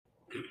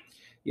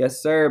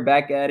Yes, sir.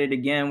 Back at it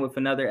again with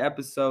another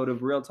episode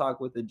of Real Talk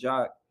with the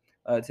Jock.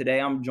 Today,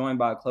 I'm joined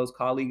by a close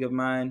colleague of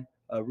mine,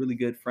 a really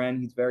good friend.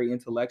 He's very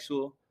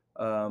intellectual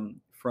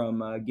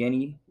from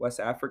Guinea, West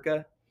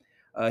Africa.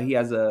 He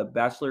has a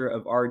Bachelor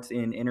of Arts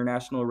in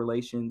International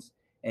Relations,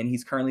 and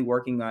he's currently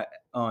working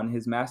on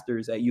his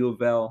master's at U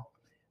of L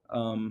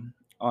on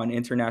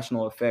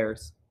international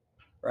affairs.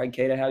 Right,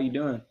 Kata, how you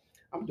doing?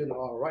 I'm doing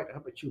all right. How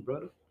about you,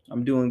 brother?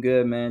 I'm doing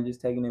good, man.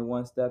 Just taking it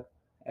one step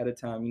at a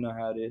time. You know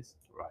how it is.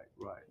 Right,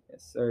 right.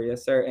 Yes, sir.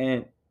 Yes, sir.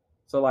 And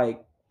so,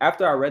 like,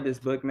 after I read this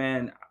book,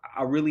 man,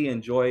 I really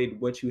enjoyed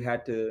what you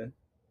had to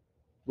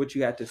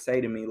say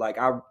to me. Like,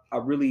 I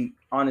really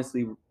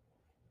honestly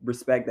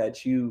respect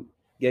that you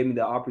gave me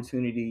the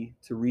opportunity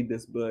to read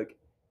this book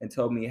and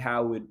told me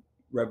how it would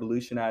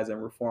revolutionize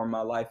and reform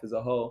my life as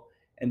a whole.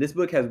 And this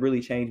book has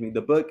really changed me.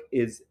 The book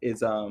is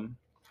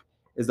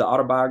the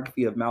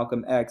autobiography of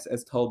Malcolm X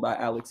as told by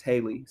Alex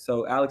Haley.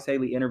 So Alex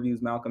Haley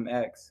interviews Malcolm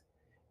X,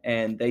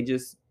 and they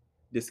just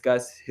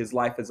discuss his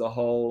life as a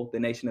whole, the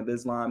Nation of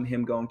Islam,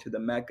 him going to the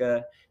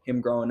Mecca,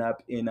 him growing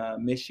up in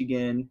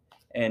Michigan,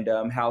 and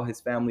how his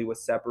family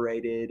was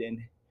separated,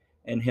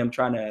 and him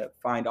trying to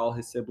find all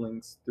his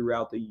siblings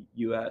throughout the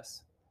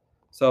U.S.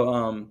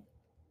 So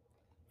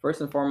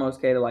first and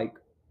foremost, Kata, like,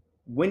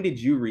 when did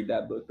you read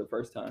that book the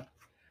first time?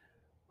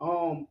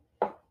 Um,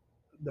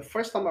 the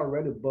first time I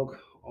read a book,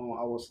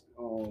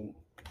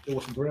 it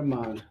was during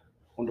my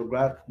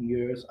undergrad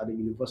years at the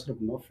University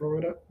of North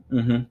Florida.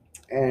 Mm-hmm.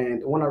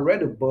 And when I read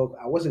the book,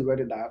 I wasn't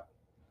ready that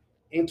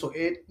into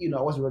it.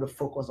 I wasn't really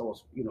focused. I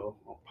was,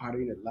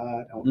 partying a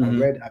lot.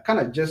 Mm-hmm. I kind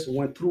of just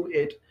went through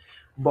it.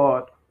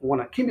 But when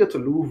I came here to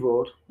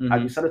Louisville, I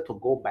Mm-hmm. decided to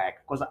go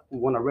back because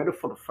when I read it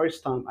for the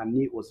first time, I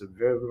knew it was a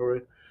very,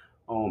 very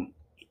um,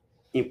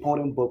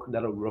 important book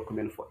that I would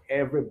recommend for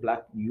every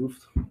black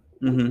youth,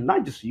 Mm-hmm.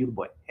 not just youth,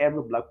 but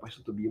every black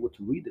person to be able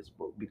to read this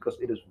book because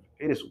it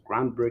is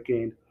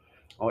groundbreaking,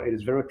 or it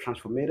is very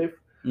transformative.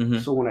 Mm-hmm.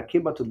 So when I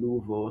came back to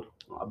Louisville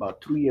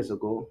about 2 years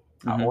ago,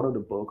 I Mm-hmm. ordered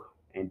the book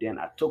and then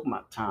I took my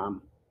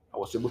time. I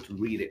was able to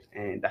read it,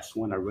 and that's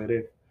when I read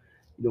it.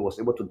 Was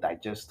able to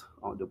digest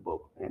the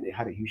book, and it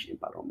had a huge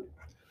impact on me.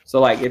 So,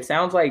 like, it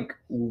sounds like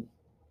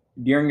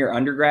during your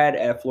undergrad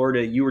at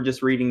Florida, you were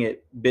just reading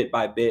it bit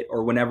by bit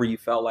or whenever you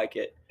felt like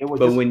it. It was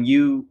But just when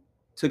you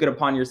took it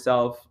upon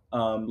yourself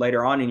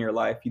later on in your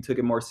life, you took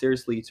it more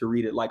seriously to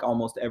read it like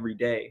almost every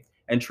day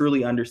and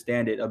truly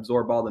understand it,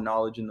 absorb all the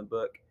knowledge in the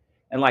book.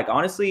 And like,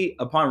 honestly,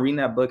 upon reading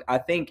that book, I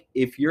think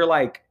if you're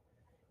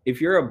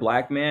a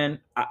black man,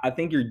 I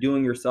think you're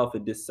doing yourself a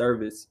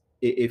disservice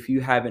if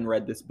you haven't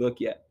read this book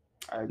yet.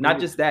 I Not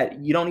agree. just that,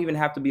 you don't even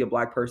have to be a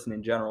black person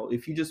in general.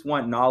 If you just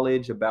want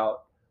knowledge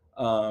about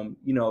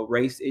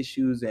race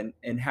issues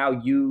and how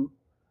you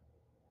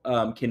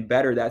can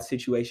better that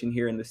situation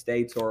here in the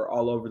States or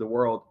all over the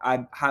world,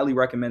 I highly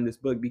recommend this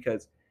book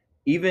because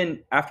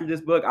even after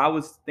this book, I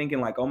was thinking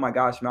like, oh my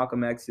gosh,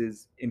 Malcolm X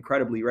is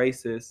incredibly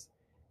racist.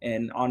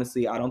 And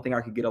honestly, I don't think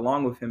I could get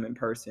along with him in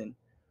person.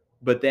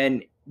 But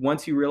then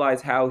once you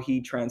realize how he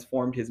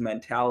transformed his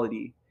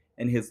mentality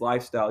and his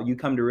lifestyle, you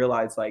come to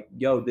realize like,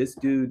 yo, this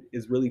dude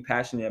is really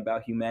passionate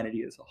about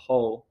humanity as a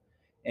whole.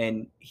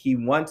 And he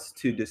wants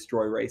to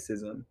destroy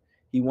racism.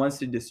 He wants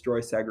to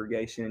destroy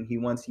segregation. He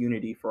wants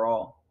unity for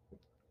all.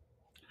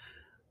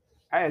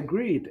 I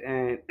agreed,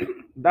 and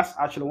that's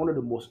actually one of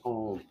the most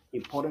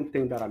important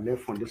things that I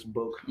learned from this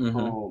book.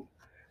 Mm-hmm.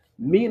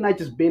 Me not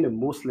just being a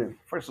Muslim.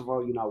 First of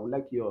all, I would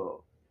like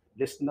your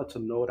listener to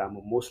know that I'm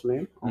a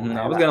Muslim, Mm-hmm.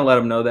 I and was gonna let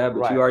him know that,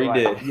 but you right,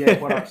 already right, did. yeah.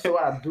 But so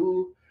I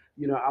do.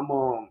 I'm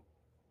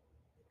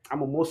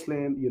a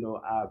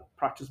Muslim. I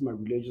practice my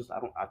religion.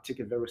 I take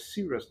it very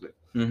seriously,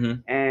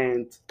 Mm-hmm.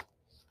 and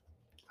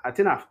I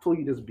think I've told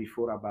you this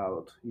before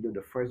about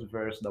the first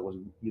verse that was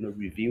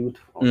revealed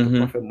to Mm-hmm.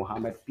 Prophet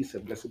Muhammad, peace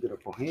and blessing be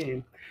upon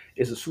him,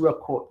 is a surah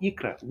called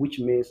Ikra, which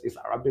means it's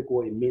Arabic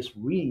word, it means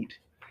read.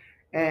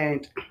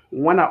 And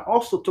when I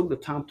also took the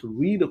time to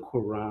read the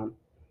Quran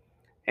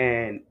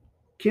and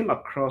came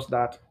across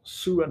that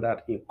surah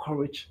that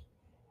encouraged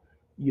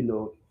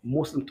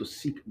Muslims to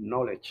seek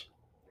knowledge,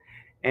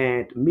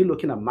 and me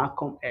looking at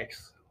Malcolm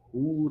X,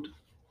 who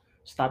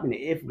started in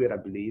the eighth grade, I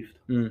believe,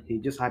 Mm-hmm. he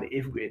just had an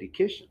eighth grade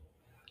education.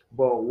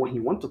 But when he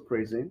went to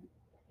prison,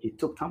 he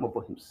took time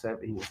about himself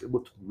and he was able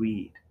to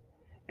read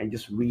and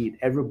just read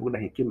every book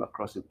that he came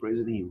across in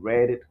prison. He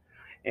read it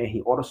and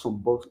he ordered some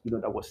books,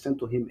 that was sent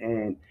to him.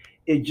 And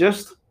it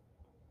just,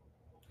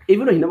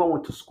 even though he never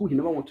went to school, he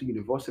never went to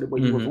university,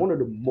 but he was Mm-hmm. one of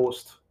the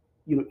most,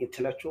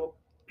 intellectual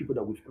people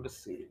that we've ever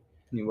seen.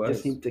 He Just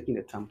was. him taking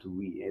the time to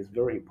read. And it's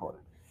very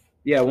important.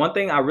 Yeah, one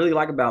thing I really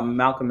like about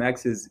Malcolm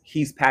X is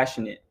he's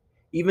passionate.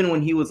 Even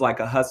when he was like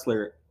a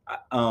hustler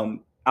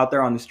out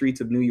there on the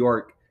streets of New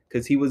York,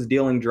 because he was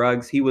dealing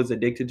drugs, he was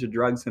addicted to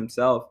drugs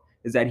himself,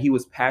 is that he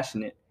was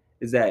passionate.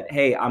 Is that,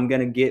 hey, I'm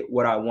going to get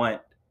what I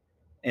want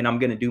and I'm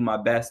going to do my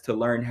best to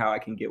learn how I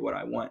can get what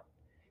I want.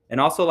 And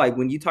also, like,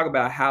 when you talk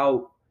about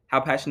how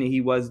passionate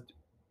he was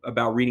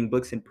about reading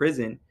books in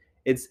prison,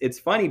 it's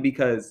funny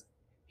because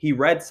he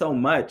read so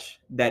much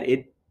that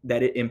it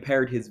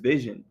impaired his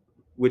vision.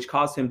 which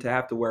caused him to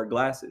have to wear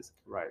glasses.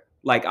 Right.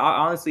 Like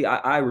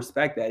I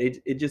respect that.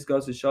 It just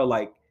goes to show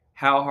like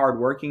how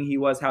hardworking he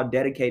was, how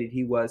dedicated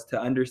he was to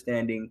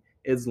understanding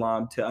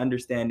Islam, to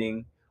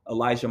understanding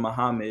Elijah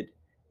Muhammad,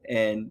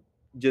 and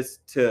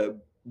just to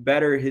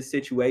better his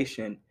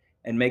situation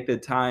and make the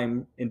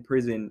time in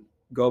prison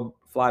go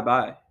fly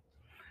by.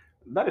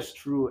 That is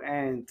true.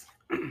 And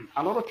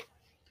another,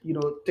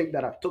 thing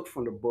that I took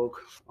from the book,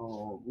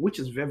 which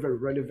is very, very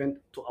relevant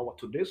to our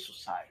today's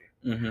society.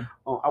 Mm-hmm.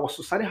 Our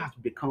society has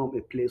become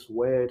a place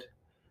where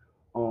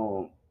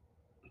um,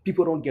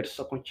 people don't get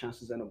second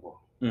chances anymore.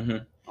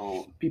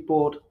 Mm-hmm.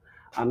 People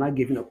are not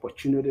given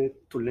opportunity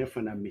to learn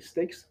from their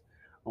mistakes.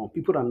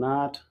 People are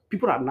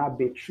not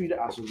being treated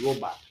as a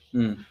robot.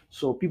 Mm.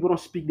 So people don't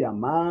speak their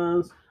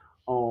minds.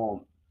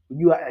 Um,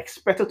 you are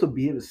expected to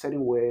behave a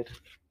certain way,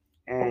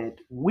 and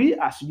we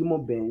as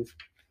human beings,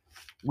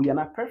 we are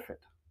not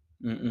perfect.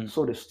 Mm-mm.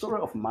 So the story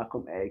of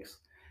Malcolm X,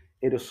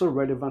 it is so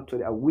relevant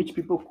today. I wish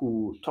people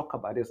could talk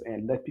about this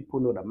and let people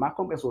know that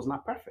Malcolm X was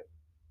not perfect.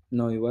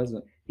 No, he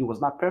wasn't. He was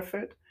not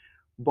perfect,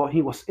 but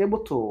he was able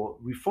to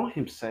reform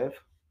himself.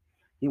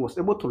 He was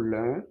able to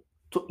learn,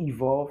 to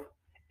evolve,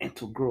 and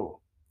to grow.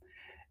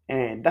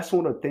 And that's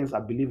one of the things I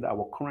believe that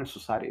our current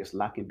society is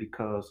lacking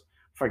because,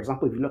 for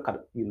example, if you look at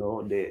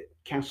the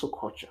cancel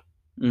culture,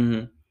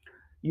 Mm-hmm.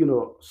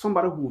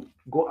 somebody who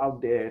go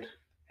out there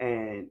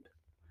and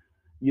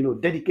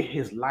dedicate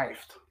his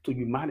life to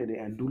humanity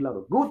and do a lot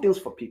of good things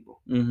for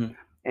people, Mm-hmm.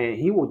 and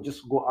he will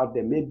just go out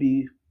there,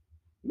 maybe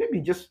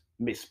just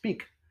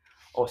misspeak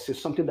or say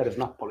something that is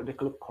not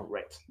politically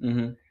correct,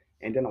 Mm-hmm.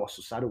 and then our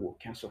society will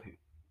cancel him.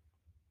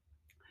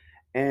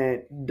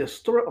 And the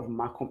story of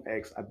Malcolm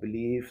X, I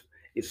believe,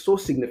 is so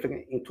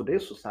significant in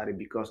today's society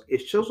because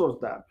it shows us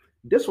that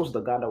this was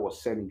the guy that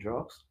was selling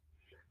drugs.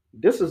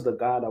 This is the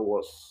guy that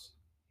was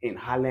in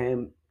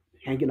Harlem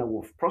hanging out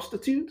with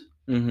prostitutes.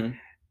 Mm-hmm.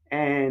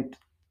 And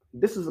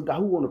this is a guy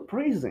who won a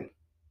prison.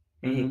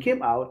 And he Mm-hmm.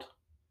 came out,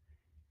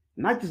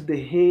 not just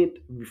the head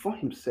before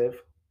himself,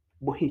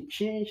 but he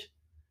changed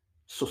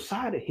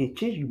society. He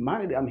changed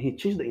humanity. I mean, he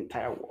changed the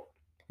entire world.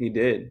 He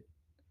did.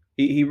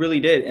 He really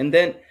did. And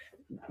then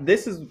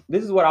this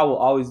is what I will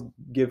always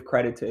give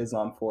credit to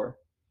Islam for.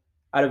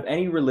 Out of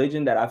any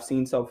religion that I've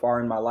seen so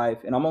far in my life,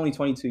 and I'm only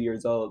 22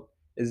 years old,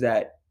 is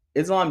that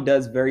Islam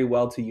does very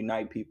well to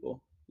unite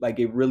people. Like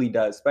it really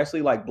does,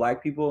 especially like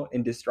black people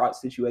in distraught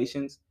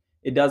situations.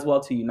 It does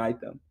well to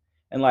unite them.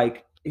 And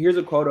like here's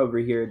a quote over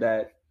here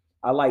that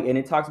I like, and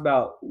it talks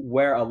about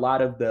where a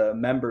lot of the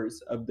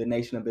members of the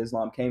Nation of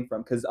Islam came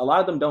from, because a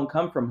lot of them don't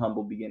come from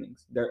humble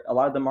beginnings. A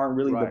lot of them aren't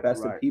really the Right, best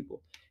of right,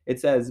 people. It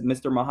says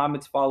Mr.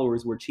 Muhammad's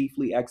followers were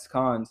chiefly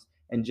ex-cons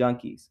and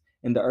junkies.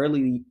 In the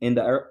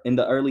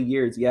early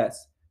years,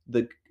 yes,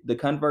 the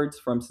converts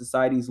from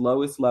society's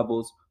lowest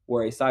levels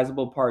were a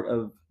sizable part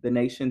of the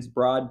nation's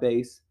broad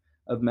base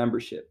of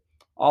membership.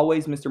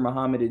 Always, Mr.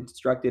 Muhammad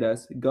instructed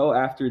us go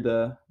after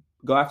the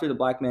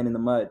black man in the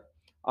mud.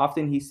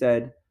 Often he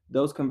said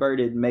those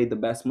converted made the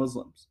best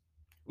Muslims.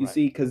 You right,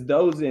 see, because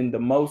those in the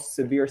most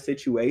severe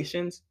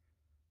situations,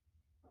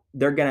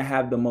 they're gonna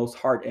have the most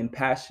heart and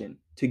passion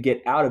to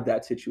get out of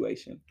that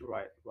situation,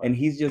 right, right. and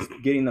he's just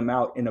getting them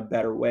out in a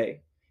better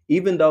way.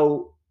 Even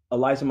though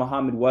Elijah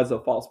Muhammad was a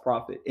false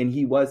prophet and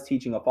he was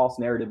teaching a false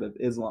narrative of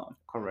Islam,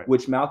 Correct.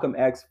 which Malcolm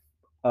X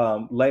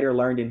later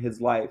learned in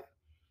his life,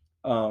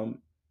 um,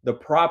 the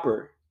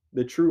proper,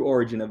 the true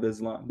origin of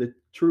Islam, the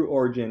true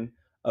origin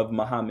of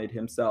Muhammad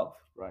himself.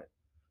 Right.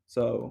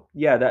 So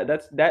yeah,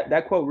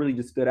 that quote really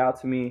just stood out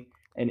to me,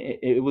 and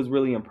it was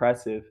really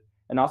impressive.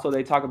 And also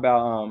they talk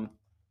about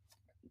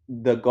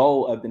the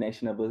goal of the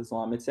Nation of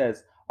Islam. It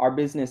says, our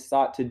business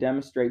sought to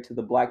demonstrate to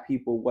the black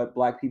people what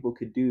black people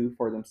could do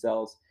for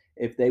themselves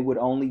if they would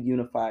only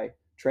unify,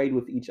 trade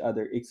with each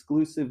other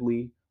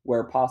exclusively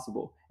where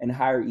possible, and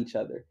hire each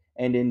other.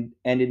 And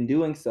in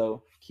doing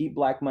so, keep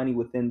black money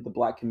within the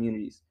black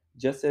communities,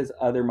 just as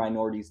other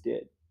minorities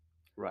did.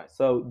 Right.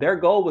 So their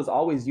goal was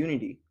always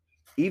unity.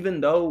 Even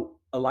though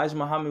Elijah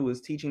Muhammad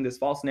was teaching this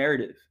false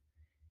narrative,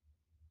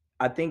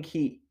 I think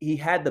he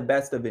had the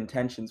best of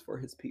intentions for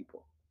his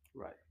people.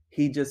 Right.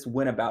 He just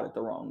went about it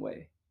the wrong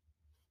way,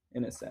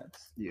 in a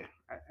sense. Yeah.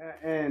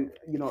 And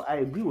I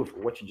agree with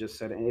what you just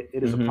said, and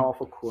it is a Mm-hmm.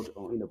 powerful quote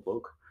in the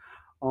book.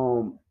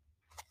 Um,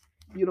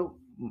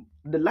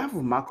 the life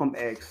of Malcolm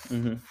X,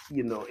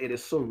 Mm-hmm. it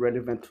is so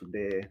relevant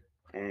today.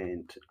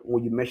 And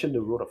when you mentioned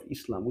the road of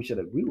Islam, which I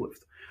agree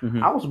with,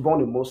 Mm-hmm. I was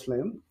born a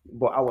Muslim,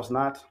 but I was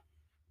not.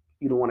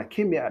 When I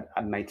came here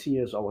at 19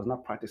 years, I was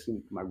not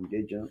practicing my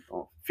religion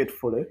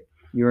faithfully.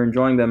 You're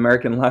enjoying the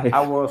American life. I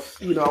was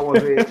a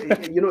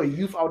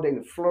youth out there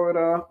in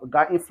Florida.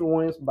 Got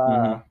influenced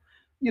by,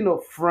 Mm-hmm.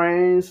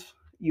 friends,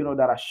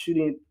 that are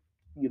shooting,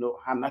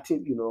 had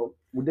nothing,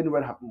 we didn't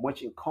really have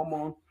much in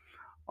common.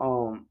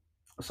 Um,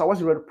 so I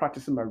wasn't really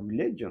practicing my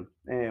religion.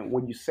 And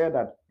when you said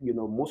that,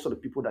 most of the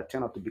people that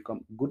turn out to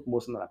become good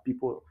Muslims are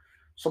people,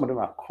 some of them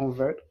are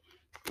convert.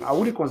 I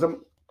wouldn't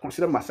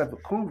consider myself a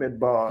convert,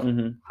 but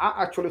Mm-hmm.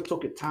 I actually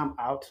took a time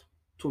out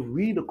to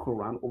read the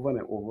Quran over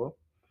and over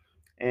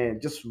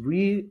and just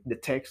read the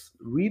text,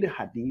 read the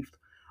hadith,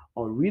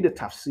 or read the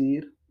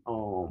tafsir,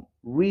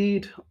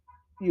 read,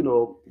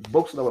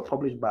 books that were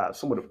published by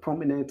some of the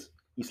prominent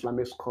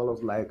Islamic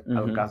scholars like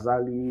Al Mm-hmm.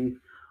 Ghazali,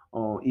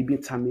 Ibn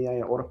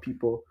Taymiyyah, and other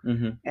people.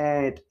 Mm-hmm.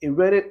 And it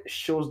really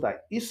shows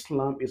that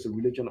Islam is a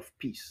religion of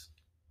peace.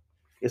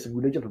 It's a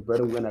religion of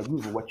brotherhood. When I agree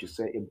with what you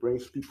say, it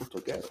brings people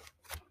together.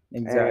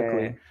 And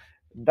Exactly.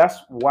 that's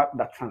what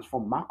that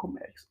transformed Malcolm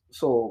X.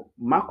 So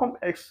Malcolm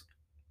X,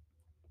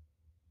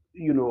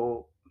 you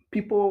know,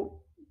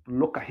 people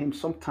look at him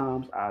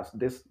sometimes as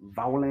this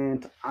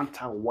violent,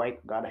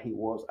 anti-white guy that he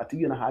was. I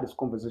think you and I had this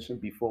conversation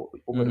before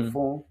over the Mm-hmm.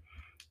 phone,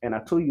 and I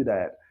told you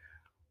that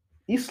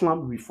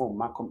Islam reformed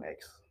Malcolm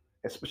X,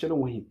 especially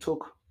when he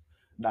took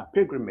that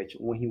pilgrimage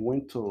when he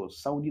went to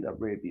Saudi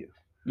Arabia.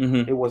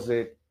 Mm-hmm. It was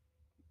a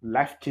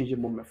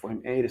life-changing moment for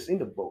him, and it is in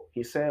the book.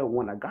 He said,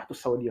 "When I got to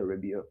Saudi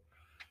Arabia,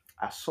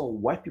 I saw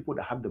white people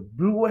that have the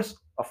bluest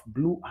of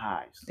blue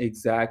eyes,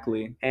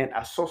 Exactly. and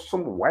I saw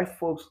some white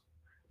folks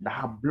that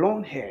have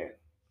blonde hair."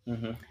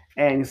 Mm-hmm.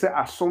 And he said,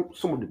 "I saw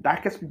some of the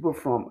darkest people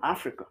from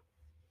Africa,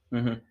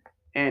 Mm-hmm.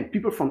 and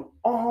people from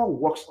all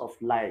walks of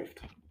life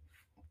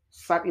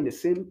sat in the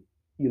same,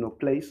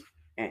 place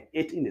and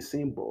ate in the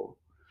same bowl."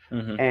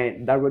 Mm-hmm.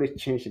 And that really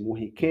changed him. When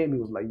he came, he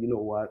was like, "You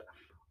know what?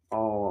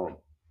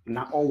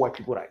 Not all white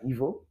people are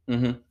evil.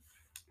 Mm-hmm.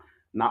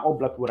 Not all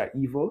black people are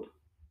evil,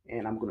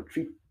 and I'm going to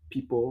treat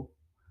people,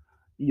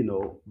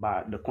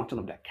 by the content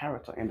of their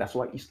character." And that's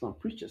what Islam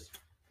preaches.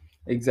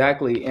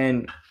 Exactly.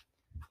 And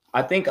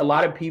I think a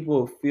lot of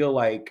people feel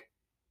like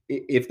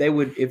if they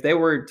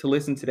were to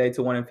listen today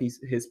to one of his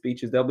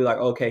speeches, they'll be like,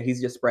 okay, he's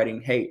just spreading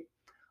hate.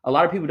 A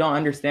lot of people don't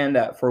understand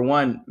that. For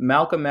one,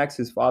 Malcolm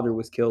X's father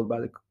was killed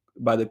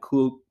by the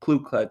Ku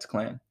Klux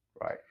Klan,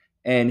 Right.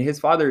 and his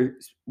father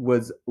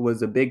was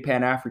a big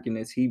Pan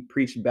Africanist. He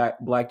preached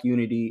black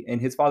unity,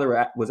 and his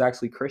father was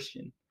actually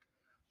Christian.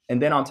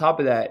 And then on top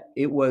of that,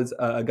 it was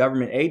a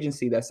government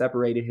agency that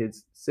separated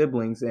his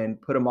siblings and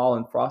put them all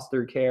in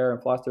foster care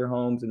and foster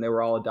homes, and they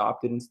were all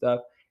adopted and stuff.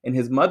 And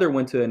his mother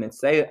went to an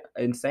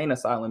insane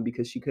asylum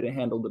because she couldn't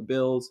handle the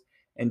bills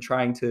and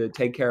trying to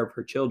take care of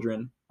her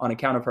children on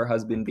account of her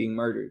husband being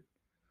murdered.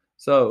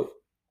 So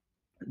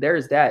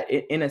there's that.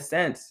 In a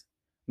sense,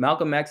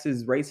 Malcolm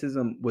X's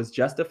racism was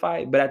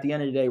justified, but at the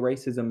end of the day,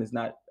 racism is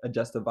not a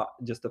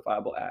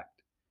justifiable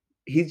act.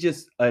 He's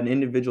just an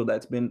individual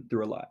that's been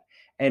through a lot.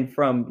 And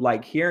from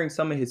like hearing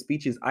some of his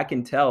speeches, I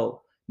can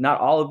tell not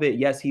all of it,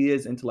 yes, he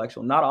is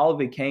intellectual. Not all of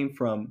it came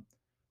from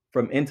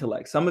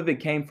intellect. Some of it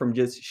came from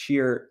just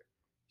sheer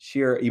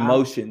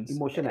emotions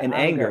Emotion and and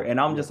anger. anger. And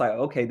I'm Yeah. just like,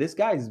 okay, this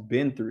guy's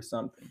been through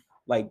something.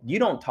 Like you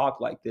don't talk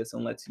like this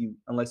unless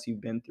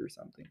you've been through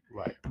something.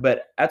 Right.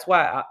 But that's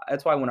why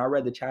when I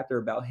read the chapter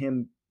about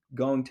him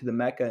going to the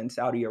Mecca in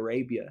Saudi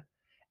Arabia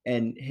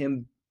and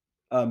him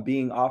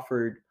being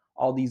offered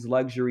all these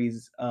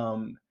luxuries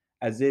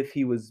as if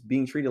he was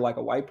being treated like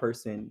a white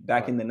person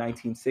back in Right.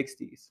 the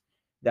 1960s,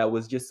 that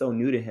was just so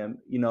new to him.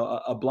 You know,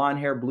 a blonde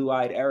hair, blue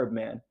eyed Arab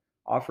man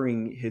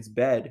offering his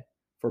bed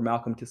for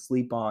Malcolm to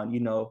sleep on, you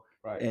know,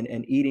 Right.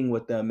 and eating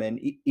with them and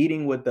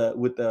eating with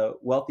the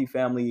wealthy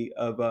family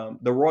of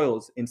the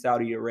royals in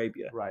Saudi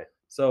Arabia. Right.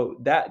 So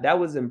that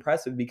was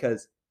impressive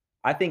because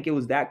I think it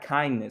was that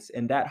kindness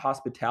and that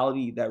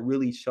hospitality that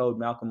really showed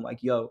Malcolm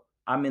like, yo,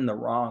 I'm in the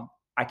wrong.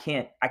 I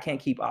can't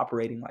keep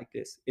operating like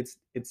this.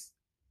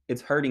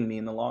 It's hurting me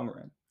in the long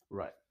run.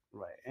 Right.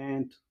 Right.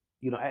 And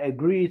I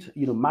agreed.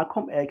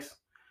 Malcolm X,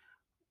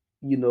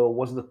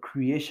 was the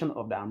creation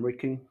of the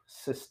American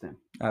system.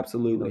 He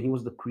Absolutely.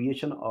 was the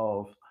creation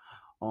of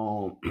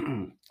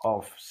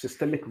of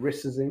systemic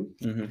racism.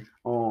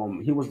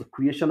 Hmm. He was the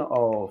creation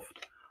of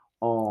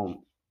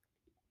um,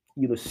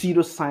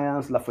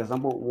 pseudoscience. Like for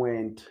example,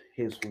 when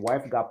his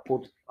wife got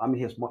put, I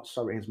mean his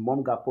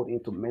mom got put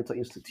into mental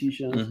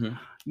institutions.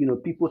 Hmm.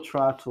 People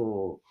try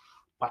to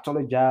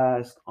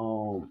pathologize,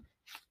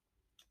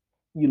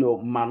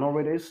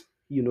 minorities,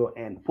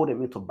 and put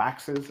them into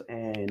boxes,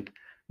 and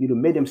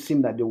made them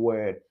seem that they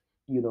were,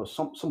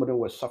 some of them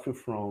were suffering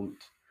from,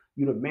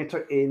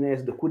 mental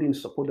illness. They couldn't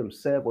support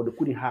themselves, or they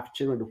couldn't have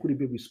children. They couldn't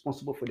be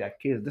responsible for their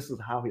kids. This is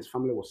how his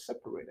family was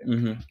separated.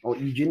 Hmm. Or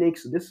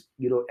eugenics. This,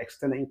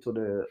 extended into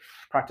the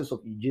practice of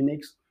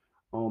eugenics,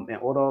 and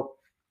other,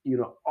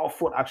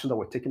 awful actions that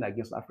were taken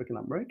against African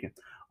American.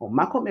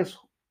 Malcolm X,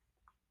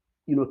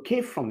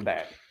 came from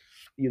that.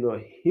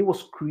 He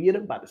was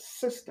created by the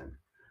system,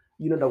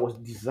 that was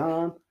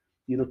designed,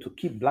 to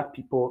keep black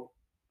people,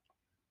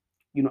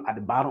 at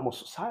the bottom of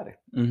society.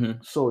 Hmm.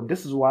 So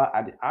this is why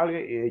at the earlier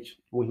age,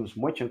 when he was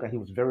much younger, he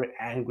was very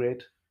angry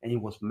and he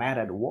was mad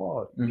at the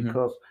world Hmm.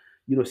 because,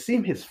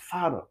 seeing his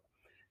father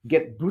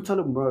get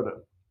brutally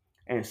murdered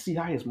and see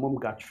how his mom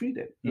got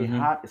treated, it Hmm.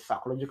 had a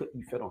psychological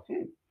effect on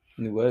him.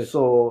 It was.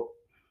 So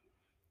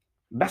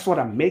that's what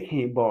I make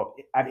him. But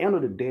at the end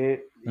of the day,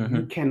 you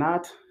Hmm.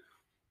 cannot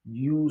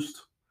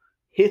use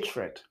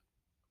hatred.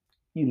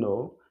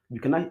 You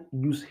cannot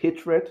use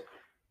hatred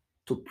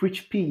to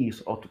preach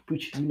peace or to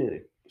preach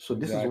unity. So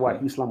this is why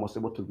Exactly. Islam was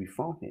able to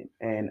reform him.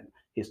 And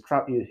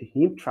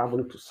him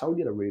traveling to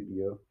Saudi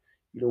Arabia.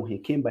 When he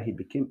came back, he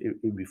became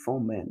a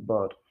reformed man.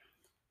 But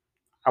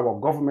our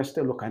government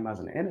still look at him as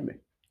an enemy.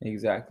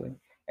 Exactly.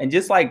 And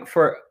just like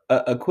for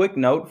a quick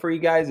note for you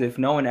guys, if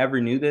no one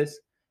ever knew this,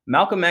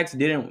 Malcolm X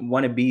didn't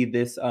want to be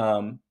this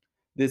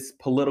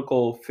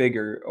political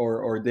figure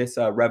or this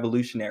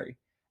revolutionary.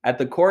 At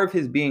the core of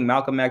his being,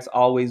 Malcolm X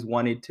always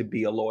wanted to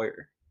be a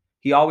lawyer.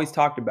 He always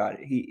talked about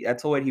it.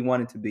 That's what he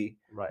wanted to be.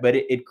 Right. But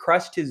it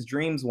crushed his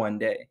dreams one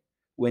day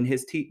when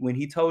when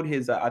he told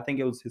his I think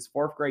it was his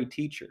fourth grade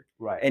teacher.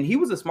 Right. And he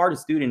was the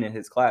smartest student in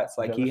his class.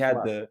 Like Yeah, he that's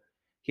had right.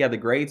 he had the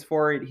grades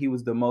for it. He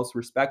was the most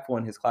respectful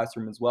in his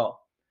classroom as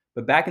well.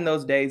 But back in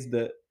those days,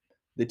 the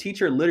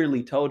teacher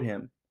literally told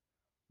him,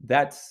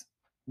 that's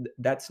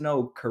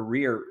no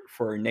career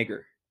for a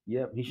nigger.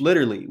 Yeah.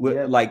 Literally,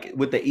 Yeah. like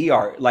with the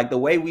ER, like the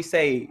way we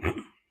say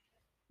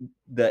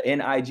the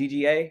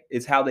NIGGA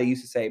is how they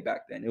used to say it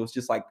back then. It was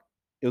just like,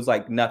 it was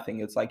like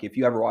nothing. It's like if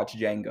you ever watch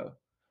Django.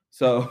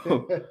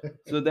 So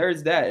so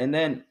there's that. And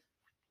then,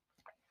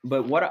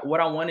 but what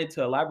I wanted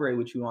to elaborate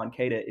with you on,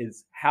 Kata,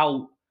 is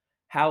how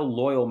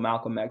loyal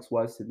Malcolm X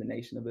was to the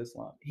Nation of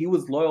Islam. He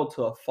was loyal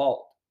to a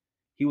fault.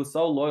 He was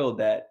so loyal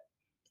that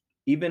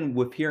even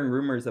with hearing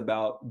rumors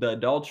about the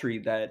adultery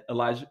that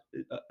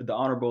the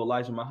Honorable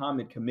Elijah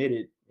Muhammad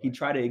committed, he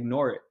tried to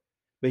ignore it,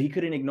 but he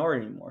couldn't ignore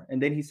it anymore.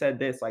 And then he said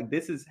this, like,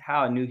 this is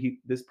how I knew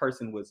this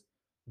person was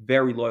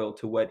very loyal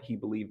to what he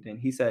believed in.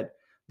 He said,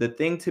 "The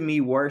thing to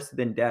me worse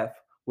than death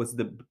was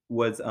the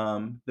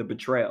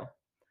betrayal.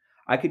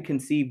 I could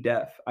conceive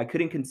death. I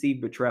couldn't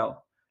conceive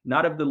betrayal,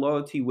 not of the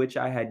loyalty which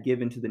I had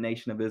given to the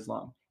Nation of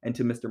Islam and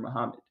to Mr.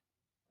 Muhammad."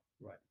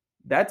 Right.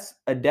 That's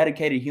a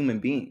dedicated human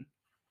being.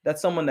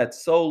 That's someone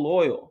that's so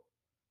loyal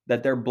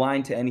that they're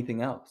blind to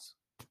anything else.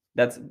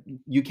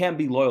 You can't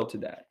be loyal to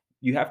that.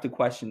 You have to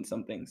question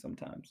some things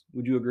sometimes.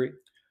 Would you agree?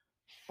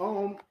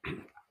 Well,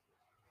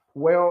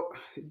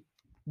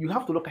 you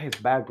have to look at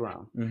his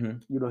background.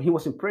 Mm-hmm. He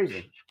was in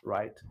prison,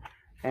 right?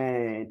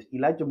 And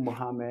Elijah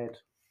Muhammad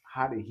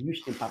had a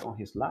huge impact on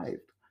his life.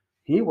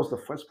 He was the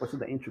first person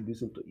that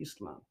introduced him to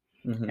Islam,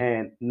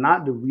 and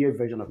not the real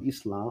version of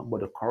Islam, but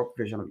the corrupt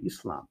version of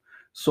Islam.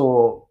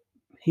 So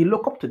he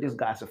looked up to this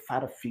guy as a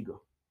father figure,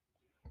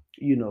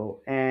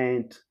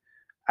 and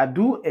I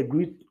do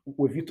agree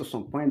with you to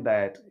some point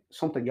that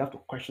sometimes you have to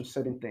question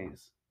certain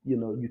things.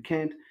 You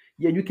can't,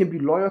 yeah, you can be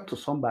loyal to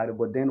somebody,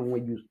 but then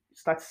when you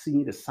start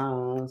seeing the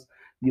signs,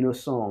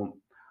 some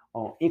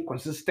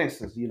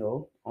inconsistencies,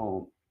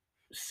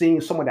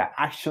 seeing some of their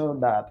action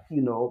that,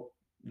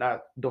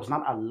 that does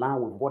not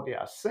align with what they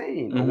are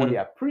saying or what they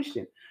are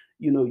preaching,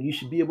 you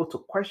should be able to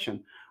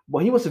question. But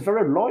he was a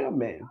very loyal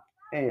man,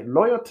 and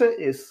loyalty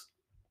is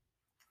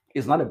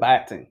not a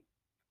bad thing.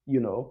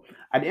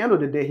 At the end of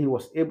the day, he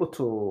was able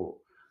to,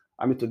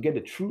 to get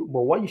the truth.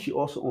 But what you should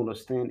also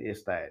understand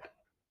is that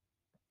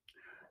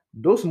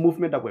those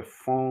movements that were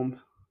formed,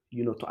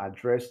 to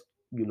address,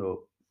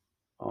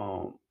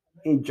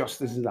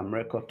 injustices in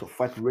America, to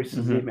fight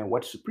racism and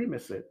white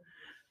supremacy,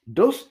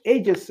 those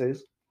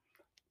agencies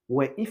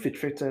were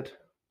infiltrated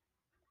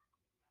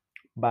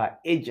by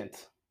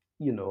agents,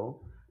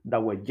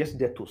 that were just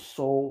there to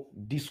sow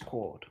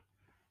discord,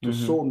 to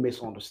sow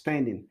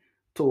misunderstanding,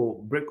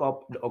 to break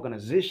up the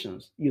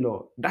organizations.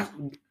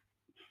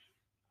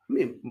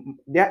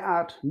 There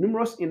are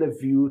numerous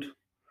interviews,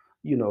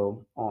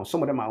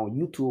 some of them are on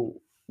YouTube,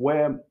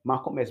 where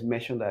Malcolm has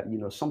mentioned that,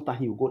 sometimes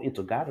he will go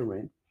into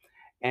gathering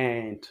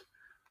and,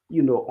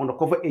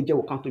 undercover agent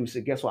will come to him and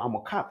say, "Guess what? I'm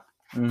a cop.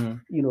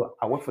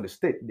 I work for the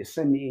state. They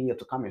send me in here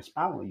to come and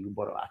spy on you,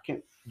 but I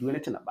can't do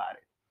anything about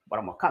it. But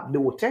I'm a cop." They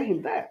will tell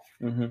him that.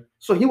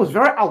 So he was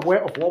very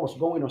aware of what was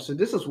going on. So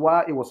this is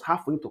why it was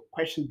hard for him to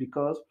question,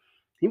 because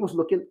he was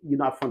looking,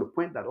 from the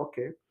point that,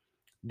 okay,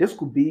 this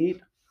could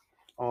be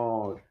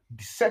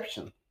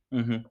deception,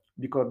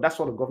 because that's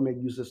what the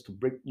government uses to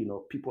break,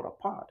 people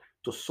apart,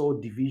 to sow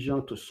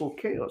division, to sow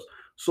chaos.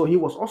 So he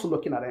was also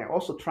looking at it and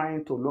also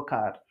trying to look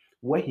at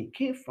where he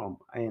came from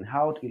and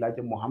how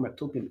Elijah Muhammad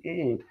took him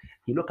in.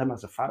 He looked at him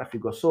as a father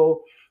figure.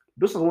 So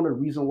this is one of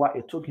the reasons why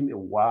it took him a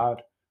while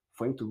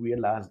for him to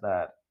realize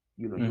that,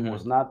 he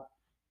was not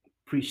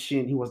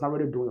preaching, he was not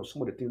really doing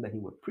some of the things that he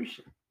was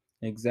preaching.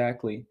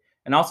 Exactly.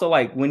 And also,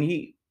 like, when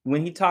he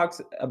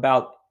talks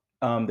about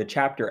the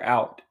chapter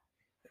Out,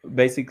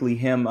 basically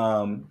him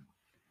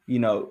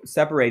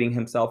separating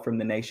himself from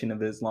the Nation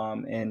of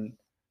Islam and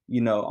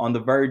on the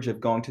verge of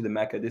going to the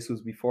Mecca. This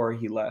was before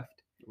he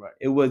left. Right.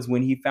 It was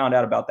when he found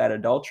out about that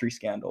adultery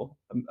scandal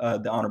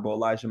the Honorable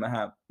Elijah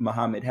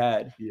Muhammad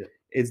had. Yeah.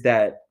 Is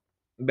that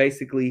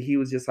basically he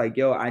was just like,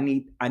 yo, I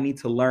need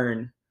to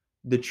learn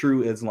the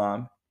true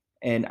Islam,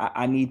 and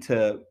I need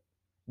to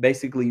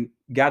basically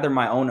gather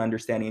my own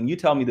understanding. And you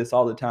tell me this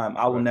all the time.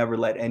 I will never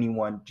let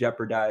anyone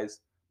jeopardize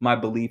my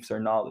beliefs or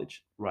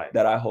knowledge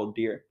that I hold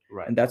dear.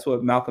 Right. And that's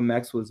what Malcolm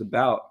X was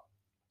about.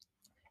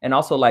 And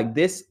also, like,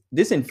 this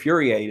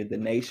infuriated the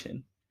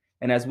nation.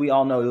 And as we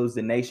all know, it was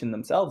the nation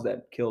themselves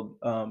that killed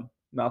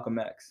Malcolm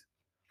X,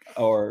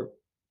 or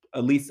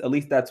at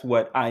least that's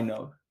what I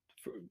know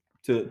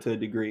to a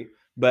degree.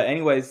 But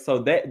anyways, so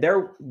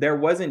there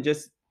wasn't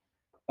just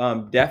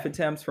death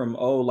attempts from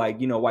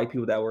white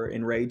people that were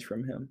enraged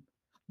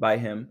by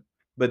him,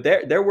 but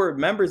there were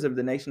members of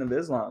the Nation of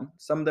Islam,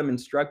 some of them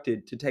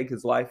instructed to take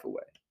his life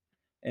away.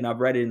 And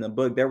I've read it in the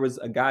book. There was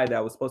a guy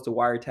that was supposed to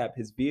wiretap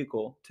his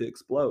vehicle to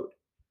explode,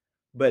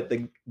 but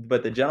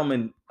the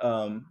gentleman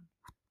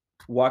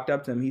walked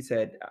up to him. He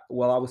said,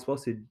 "Well, I was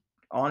supposed to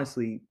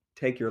honestly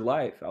take your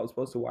life. I was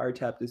supposed to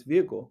wiretap this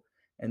vehicle."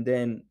 And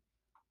then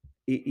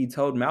he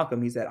told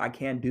Malcolm, he said, "I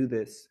can't do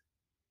this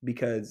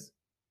because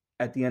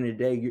at the end of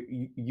the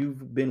day,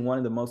 you've been one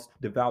of the most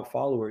devout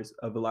followers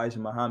of Elijah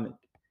Muhammad,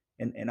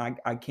 and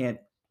I can't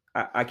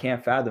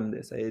fathom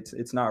this.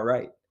 It's not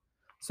right."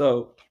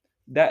 So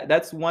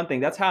that's one thing.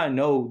 That's how I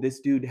know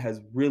this dude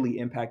has really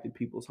impacted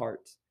people's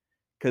hearts.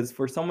 Because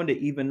for someone to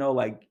even know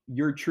like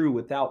you're true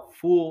without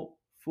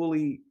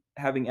fully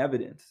having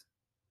evidence,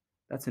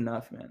 that's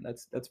enough, man.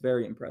 That's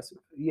very impressive.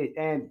 Yeah,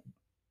 and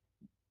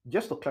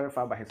just to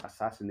clarify about his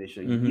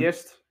assassination, Mhm.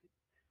 yes,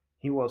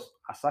 he was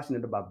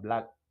assassinated by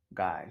black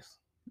guys,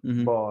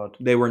 Mhm. but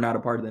They were not a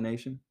part of the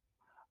nation,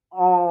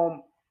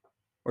 um,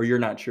 or you're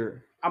not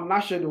sure. I'm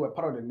not sure they were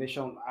part of the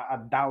nation. I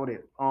doubt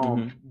it.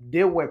 Mhm.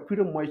 They were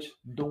pretty much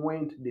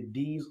doing the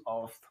deeds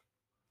of,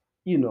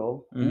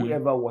 Mhm.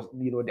 whoever was,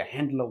 the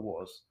handler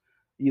was,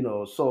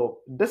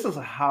 So this is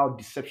how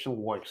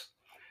deception works.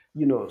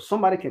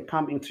 Somebody can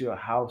come into your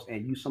house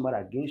and use somebody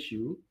against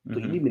you to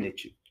Mhm.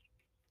 eliminate you.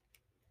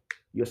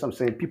 You know what I'm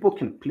saying? People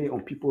can play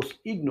on people's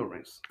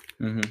ignorance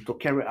Mhm. to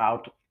carry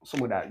out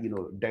some of that,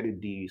 dirty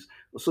deeds.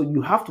 So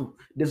you have to.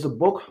 There's a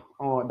book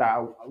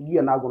that you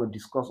and I are going to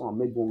discuss on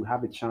maybe when we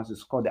have a chance.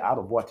 It's called The Art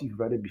of War. If you've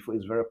read it before,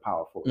 it's very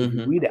powerful. If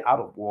you Mhm. read The Art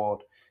of War,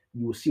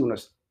 you will see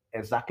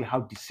exactly how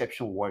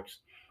deception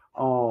works.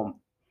 Um,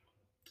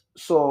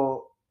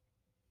 so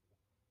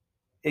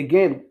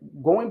again,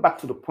 going back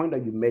to the point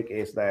that you make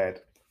is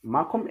that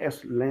Malcolm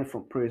X learned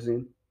from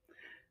prison.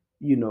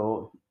 You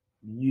know,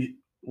 you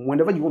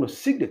whenever you want to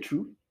seek the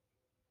truth,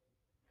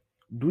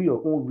 do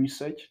your own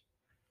research,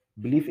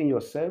 believe in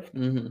yourself,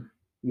 Mhm.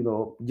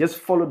 just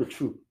follow the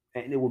truth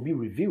and it will be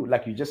revealed.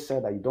 Like you just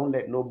said, that you don't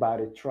let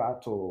nobody try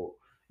to,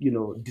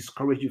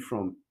 discourage you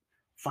from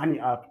finding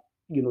out,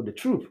 the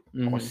truth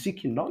or Mhm.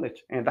 seeking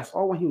knowledge. And that's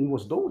all what he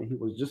was doing. He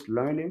was just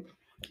learning,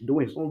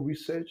 doing his own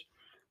research,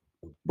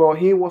 but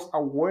he was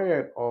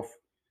aware of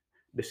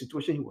the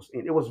situation he was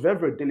in. It was very,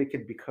 very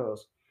delicate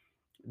because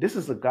this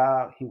is a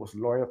guy he was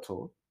loyal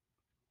to,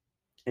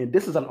 and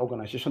this is an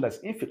organization that's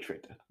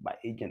infiltrated by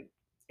agents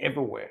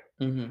everywhere.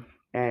 Mhm.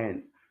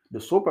 And the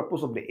sole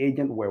purpose of the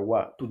agent were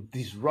what? To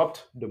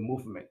disrupt the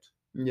movement,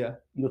 Yeah.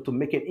 to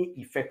make it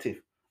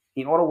ineffective.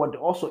 In other words, to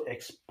also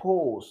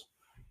expose,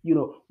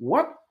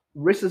 what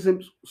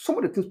racism, some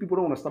of the things people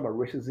don't understand about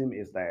racism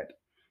is that,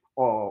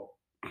 or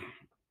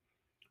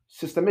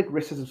systemic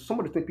racism, some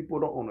of the things people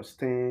don't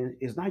understand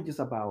is not just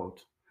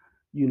about,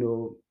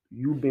 you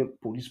being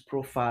police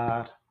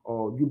profiled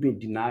or you being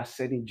denied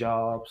certain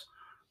jobs.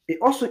 It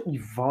also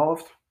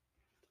evolved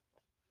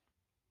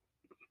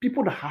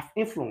people that have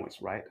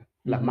influence, right?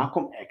 Like Mhm.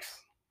 Malcolm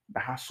X,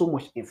 that has so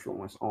much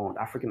influence on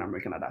African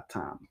American at that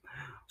time.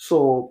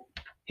 So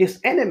his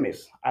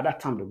enemies at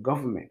that time, the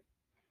government,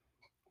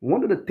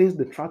 one of the things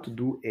they try to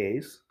do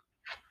is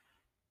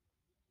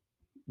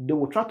they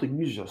will try to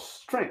use your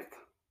strength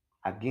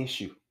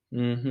against you.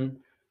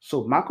 Mhm.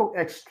 So Malcolm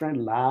X's strength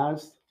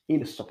lies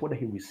in the support that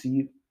he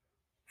received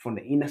from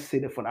the inner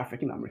city, from the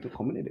African American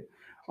community.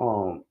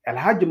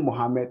 Elijah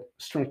Muhammad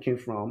strength came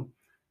from,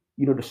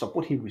 the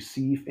support he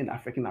received in the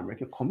African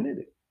American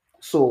community.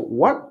 So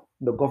what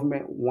the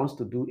government wants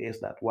to do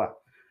is that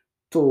what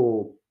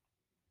to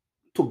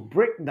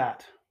break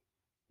that,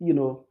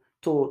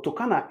 to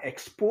kind of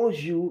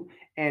expose you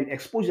and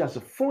expose you as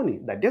a phony.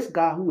 That this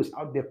guy who is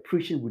out there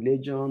preaching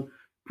religion,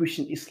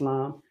 preaching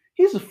Islam,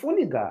 he's a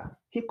phony guy.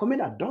 He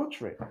committed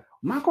adultery.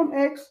 Malcolm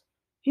X,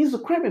 he's a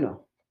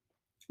criminal.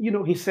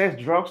 He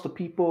sells drugs to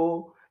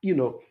people.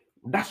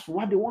 That's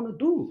what they want to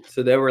do.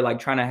 So they were like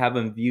trying to have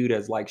him viewed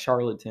as like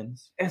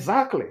charlatans.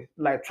 Exactly.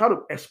 Like try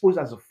to expose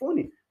as a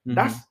phony.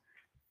 That's Mhm.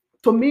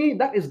 to me,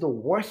 that is the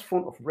worst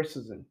form of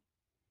racism.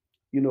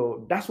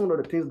 That's one of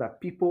the things that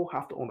people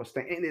have to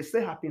understand. And it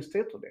still happens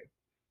still today.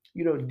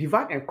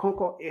 Divide and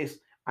conquer is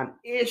an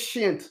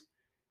ancient,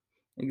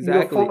 form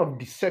Exactly. of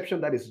deception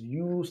that is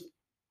used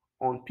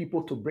on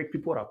people to break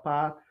people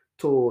apart,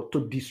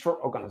 to destroy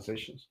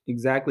organizations.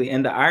 Exactly.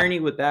 And the irony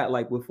with that,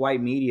 like with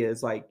white media,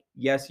 is like,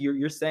 yes,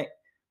 you're saying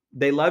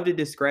they love to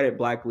discredit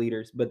black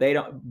leaders, but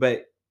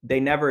they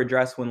never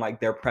address when like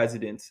their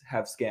presidents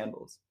have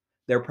scandals.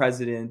 Their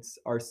presidents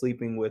are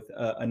sleeping with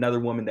another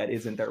woman that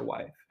isn't their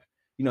wife.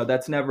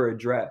 That's never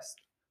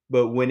addressed.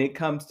 But when it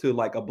comes to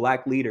like a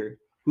black leader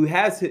who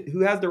has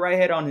the right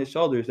head on his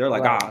shoulders, they're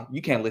like, Right,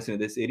 you can't listen to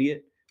this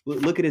idiot.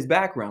 Look at his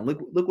background.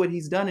 Look what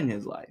he's done in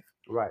his life.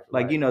 right,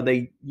 Like, right,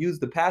 they use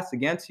the past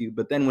against you,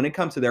 but then when it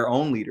comes to their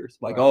own leaders,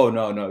 like, right. oh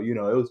no,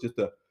 it was just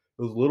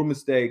it was a little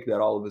mistake that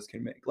all of us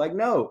can make. Like,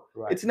 no,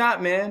 Right. it's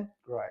not, man.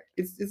 Right.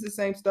 It's the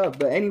same stuff.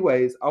 But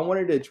anyways, I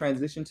wanted to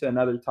transition to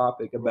another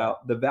topic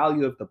about the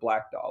value of the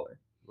black dollar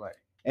Right.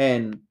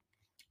 and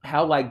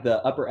how like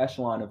the upper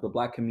echelon of the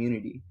black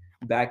community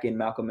back in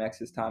Malcolm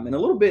X's time, and a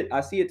little bit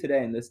I see it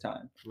today in this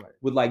time, Right.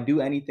 would like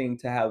do anything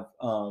to have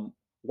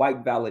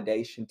white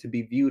validation, to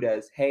be viewed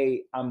as,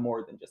 hey, I'm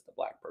more than just a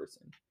black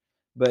person.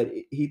 But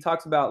he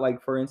talks about,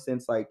 like, for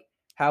instance, like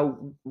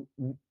how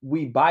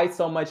we buy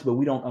so much but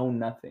we don't own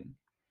nothing.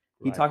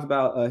 He Right. talks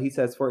about, he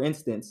says, for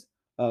instance,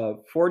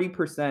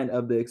 40%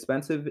 of the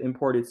expensive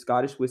imported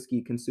Scottish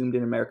whiskey consumed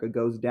in America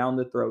goes down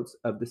the throats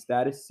of the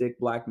status sick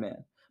black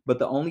man. But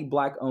the only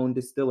black owned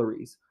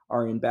distilleries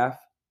are in bathtubs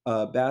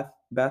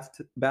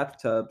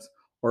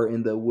or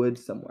in the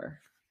woods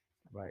somewhere.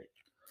 Right.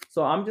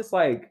 So I'm just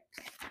like,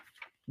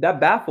 that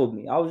baffled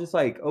me. I was just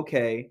like,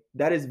 okay,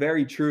 that is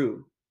very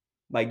true.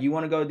 Like, you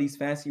want to go to these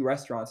fancy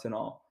restaurants and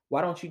all.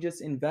 Why don't you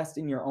just invest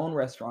in your own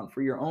restaurant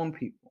for your own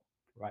people?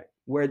 Right.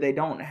 Where they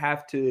don't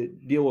have to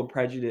deal with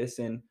prejudice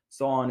and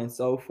so on and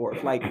so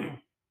forth. Like,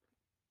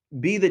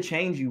 be the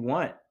change you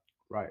want.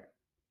 Right.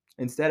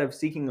 Instead of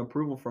seeking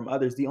approval from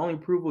others, the only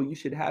approval you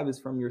should have is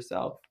from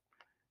yourself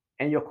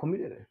and your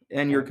community.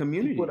 and your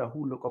community. People that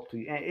who look up to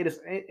you. And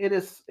it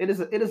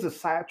is a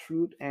sad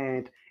truth.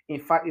 And in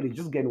fact, it is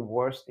just getting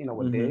worse in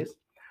our days.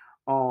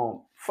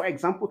 For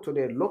example,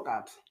 today, look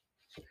at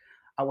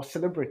our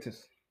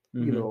celebrities.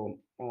 You know,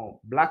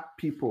 black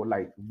people,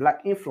 like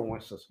black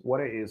influencers,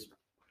 what it is,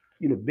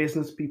 you know,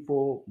 business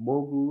people,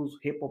 moguls,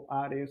 hip hop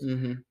artists,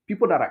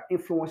 people that are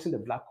influencing the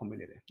black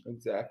community.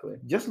 Exactly.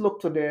 Just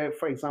look to there,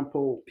 for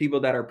example, people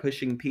that are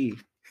pushing P.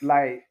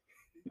 Like,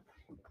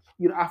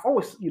 you know, I've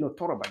always, you know,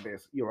 thought about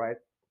this. You're right.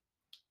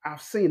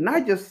 I've seen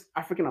not just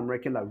African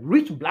American, like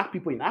rich black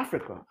people in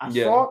Africa. I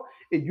saw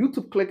a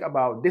YouTube clip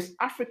about this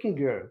African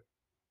girl.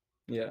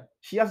 Yeah.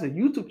 She has a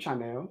YouTube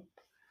channel.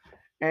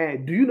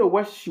 And do you know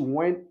where she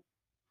went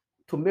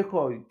to make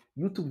her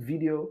YouTube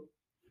video?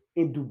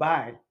 In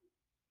Dubai.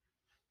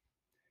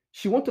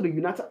 She went to the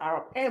United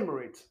Arab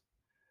Emirates,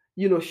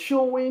 you know,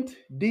 showing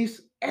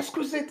this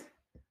exquisite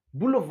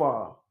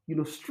boulevard, you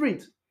know,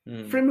 street,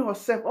 framing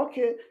herself.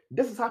 Okay,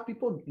 this is how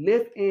people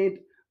live in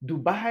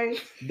Dubai.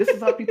 This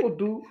is how people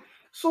do.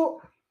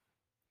 So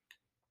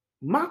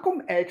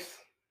Malcolm X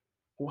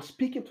was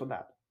speaking to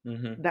that.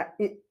 That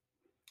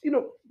you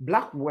know,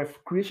 black wealth,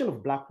 creation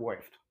of black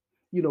wealth.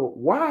 You know,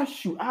 why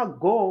should I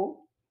go?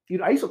 You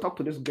know, I used to talk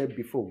to this girl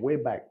before, way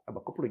back,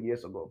 about a couple of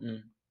years ago.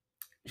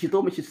 She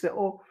told me, she said,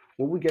 "Oh,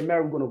 when we get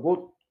married, we're gonna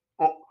go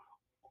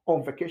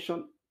on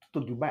vacation to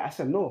Dubai." I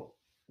said, "No,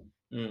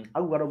 I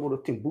gotta go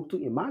to Timbuktu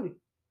in Mali."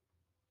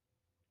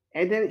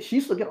 And then she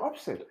used to get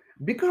upset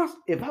because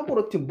if I go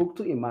to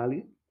Timbuktu in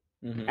Mali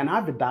and I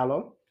have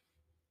 $1,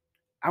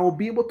 I will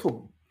be able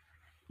to,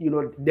 you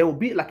know, there will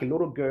be like a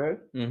little girl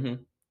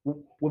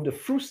with the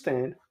fruit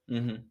stand.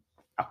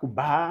 I could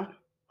buy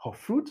her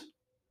fruit.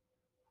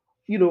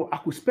 You know, I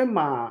could spend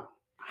my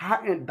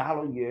high-end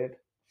dollar yet,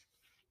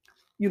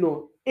 you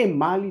know, in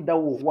Mali that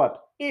will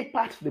what?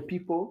 Impact the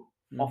people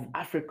of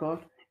Africa,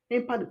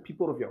 impact the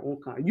people of your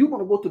own country. You're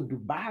gonna go to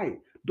Dubai.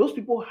 Those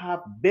people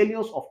have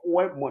billions of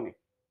oil money.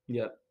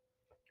 Yeah.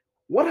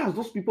 What has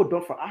those people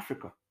done for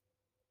Africa?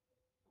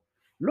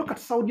 Look at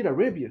Saudi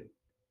Arabia.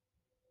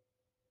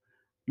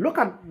 Look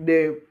at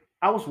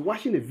I was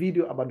watching a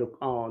video about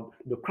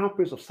the crown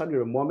prince of Saudi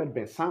Arabia, Mohammed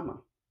bin Salman.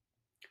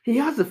 He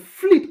has a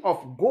fleet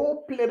of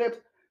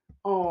gold-plated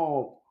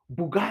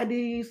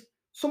Bugattis.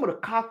 Some of the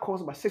car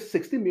cost about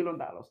 $60 million.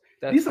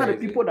 These are the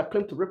people that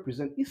claim to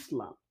represent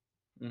Islam,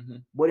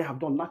 but they have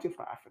done nothing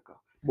for Africa.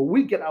 But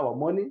we get our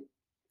money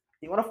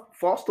in order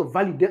for us to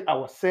validate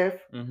ourselves,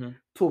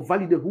 to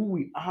validate who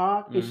we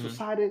are in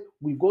society.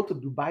 We go to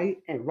Dubai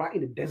and right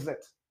in the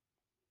desert.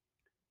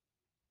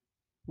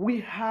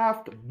 We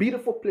have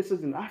beautiful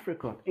places in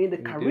Africa, in the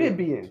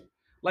Caribbean.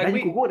 Like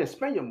you could go there,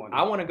 spend your money.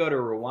 I want to go to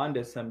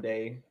Rwanda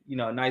someday. You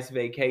know, nice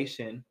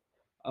vacation.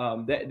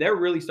 They're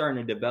really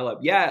starting to develop.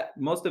 Yeah,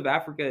 most of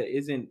Africa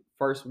isn't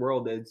first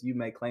world as you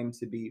may claim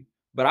to be.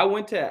 But I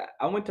went to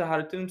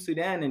Khartoum,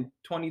 Sudan in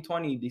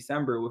 2020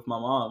 December with my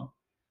mom.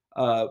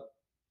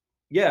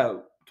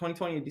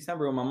 2020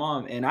 December with my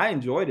mom, and I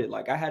enjoyed it.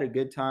 Like, I had a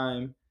good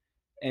time,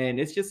 and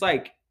it's just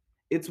like,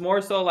 it's more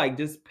so like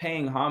just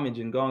paying homage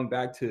and going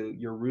back to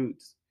your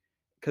roots.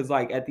 Because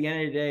like at the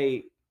end of the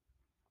day,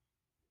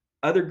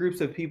 other groups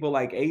of people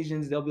like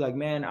Asians, they'll be like,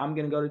 man, I'm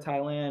going to go to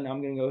Thailand.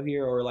 I'm going to go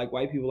here. Or like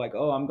white people like,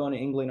 oh, I'm going to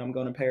England. I'm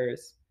going to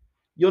Paris.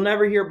 You'll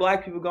never hear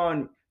black people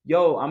going,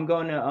 yo, I'm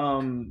going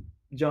to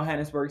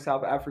Johannesburg,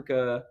 South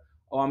Africa.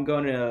 Or I'm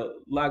going to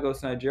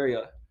Lagos,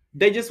 Nigeria.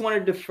 They just want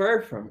to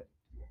defer from it.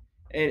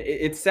 And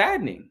it's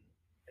saddening.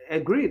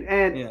 Agreed.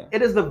 And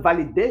it is the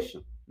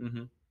validation.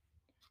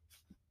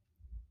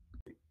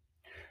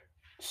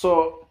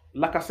 So,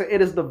 like I said,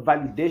 it is the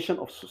validation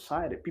of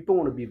society. People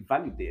want to be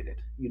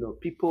validated. You know,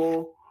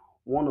 people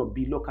want to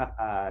be looked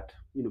at,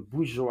 you know,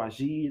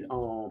 bourgeoisie,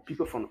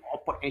 people from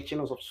upper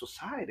echelons of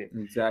society.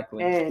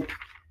 Exactly. And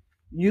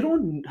you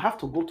don't have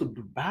to go to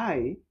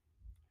Dubai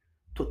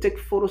to take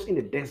photos in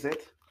the desert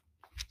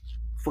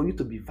for you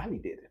to be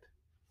validated.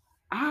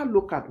 I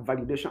look at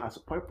validation as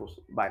a purpose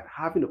by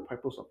having a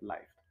purpose of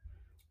life.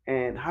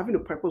 And having a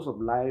purpose of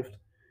life,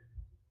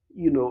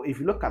 if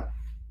you look at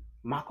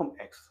Malcolm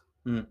X,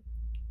 Mm.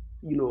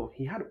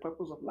 he had a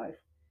purpose of life.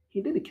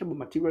 He didn't care about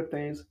material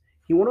things.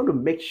 He wanted to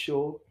make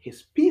sure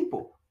his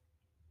people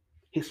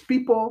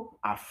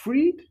are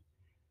freed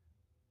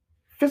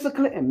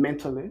physically and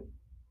mentally,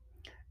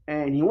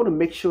 and he wanted to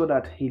make sure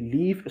that he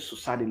leave a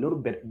society a little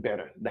bit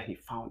better than he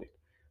found it.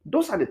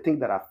 Those are the things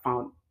that I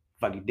found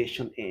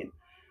validation in.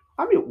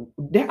 I mean,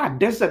 there are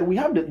deserts. We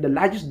have the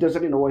largest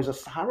desert in the world is the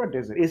Sahara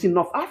Desert. It's in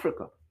North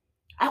Africa.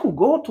 I could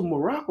go to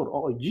Morocco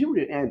or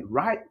Algeria and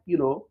ride,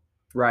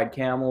 Ride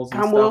camels and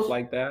stuff camels.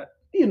 like that.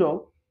 You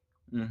know,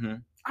 Mm-hmm.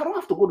 I don't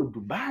have to go to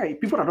Dubai.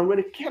 People that don't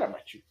really care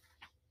about you.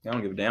 They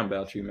don't give a damn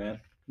about you, man. I'm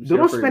They here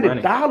don't for your spend a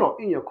money. dollar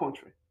in your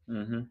country.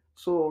 Mm-hmm.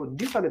 So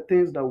these are the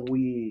things that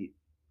we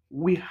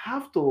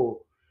have to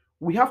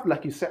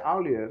like you said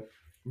earlier,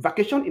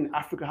 vacation in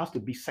Africa has to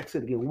be sexy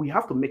again. We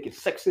have to make it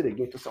sexy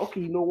again to say,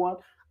 okay, you know what?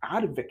 I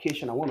had a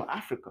vacation. I went to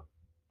Africa.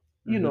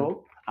 Mm-hmm.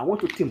 I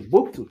went to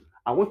Timbuktu.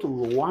 I went to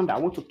Rwanda. I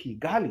went to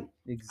Kigali.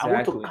 I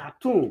went to Exactly.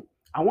 Khartoum.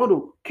 I went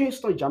to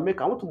Kingston,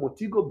 Jamaica. I went to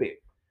Montego Bay.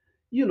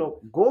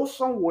 Go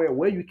somewhere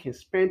where you can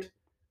spend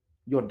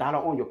your dollar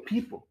on your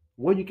people,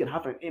 where you can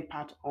have an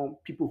impact on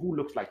people who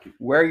looks like you.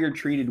 Where you're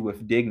treated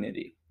with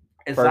dignity,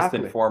 first Exactly.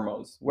 and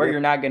foremost. Where Yep.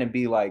 you're not going to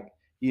be like,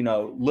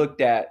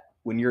 looked at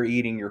when you're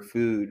eating your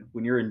food,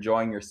 when you're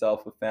enjoying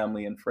yourself with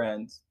family and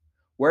friends.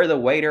 Where the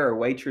waiter or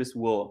waitress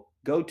will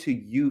go to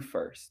you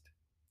first.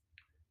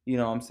 You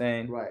know what I'm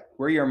saying? Right.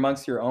 Where you're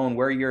amongst your own,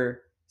 where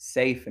you're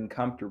safe and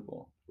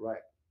comfortable.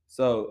 Right.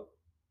 So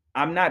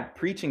I'm not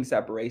preaching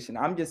separation.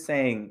 I'm just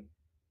saying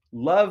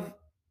love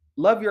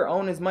your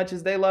own as much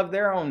as they love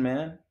their own,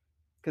 man.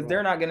 Because they're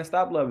Right. not gonna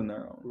stop loving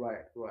their own.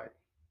 Right. Right.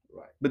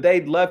 Right. But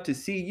they'd love to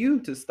see you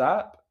to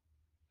stop.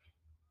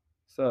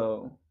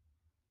 So,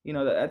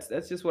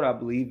 that's just what I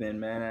believe in,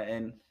 man.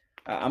 And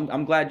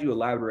I'm glad you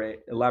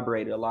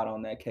elaborated a lot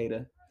on that,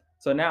 Kata.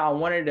 So now I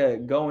wanted to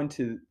go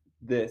into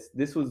this.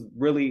 This was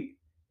really,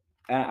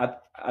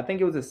 I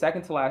think it was the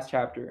second to last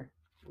chapter,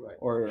 Right.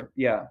 or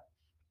yeah.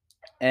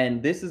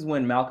 And this is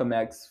when Malcolm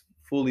X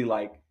fully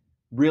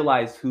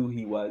realized who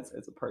he was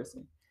as a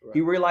person. Right.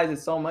 He realized it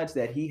so much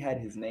that he had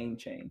his name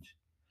changed.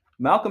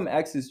 Malcolm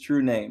X's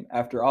true name,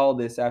 after all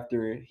this,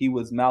 after he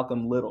was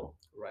Malcolm Little,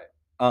 Right.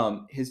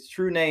 his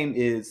true name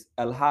is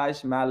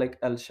Al-Hajj Malik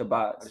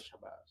Al-Shabazz.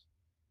 Al-Shabaab.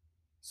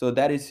 So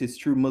that is his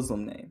true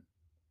Muslim name.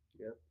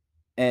 Yep.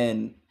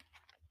 And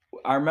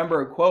I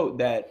remember a quote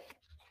that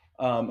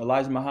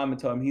Elijah Muhammad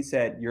told him. He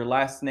said, "Your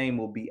last name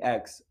will be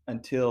X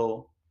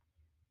until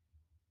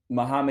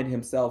Muhammad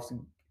himself,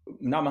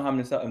 not Muhammad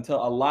himself, until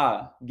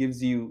Allah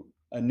gives you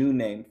a new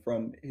name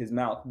from his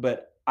mouth."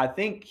 But I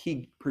think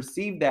he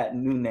perceived that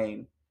new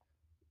name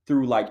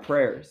through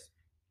prayers,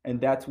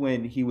 and that's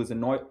when he was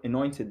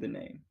anointed the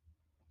name.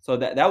 So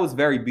that was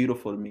very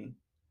beautiful to me,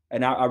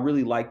 and I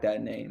really like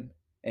that name.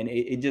 And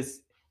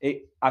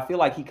I feel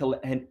like he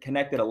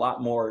connected a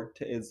lot more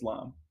to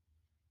Islam.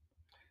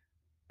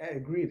 I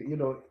agreed.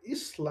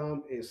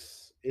 Islam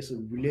is a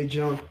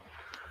religion.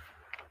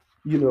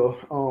 You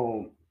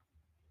know,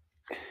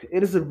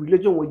 it is a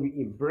religion when you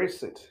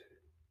embrace it.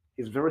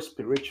 It's very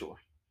spiritual.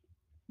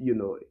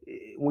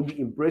 When you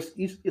embrace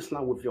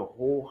Islam with your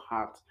whole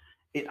heart,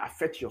 it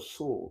affects your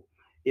soul.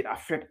 It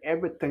affects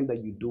everything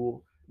that you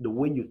do, the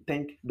way you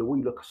think, the way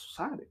you look at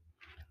society.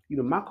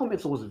 Malcolm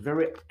X was a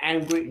very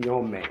angry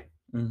young man.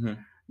 Mm-hmm.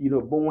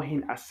 But when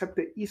he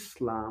accepted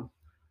Islam,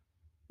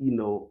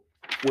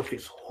 with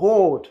his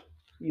heart,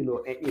 and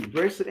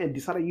embraced it and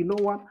decided, you know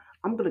what,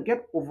 I'm gonna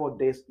get over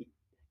this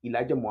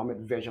Elijah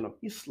Muhammad version of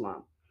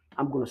Islam.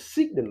 I'm gonna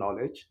seek the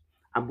knowledge.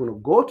 I'm gonna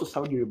go to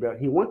Saudi Arabia.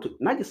 He went to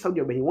not just Saudi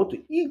Arabia, he went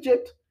to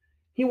Egypt,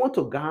 he went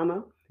to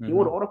Ghana, he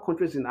went to other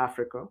countries in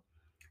Africa.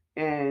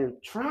 And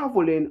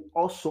traveling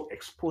also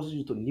exposes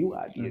you to new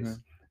ideas.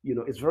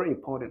 It's very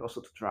important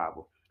also to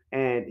travel.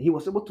 And he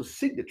was able to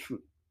seek the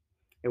truth.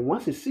 And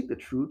once he seek the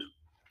truth,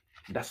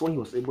 that's when he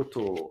was able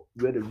to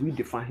really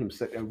redefine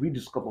himself and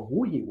rediscover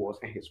who he was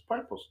and his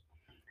purpose.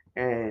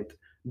 And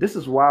this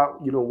is why,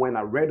 when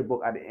I read the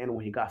book at the end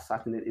when he got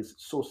assassinated, it's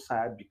so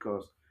sad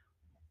because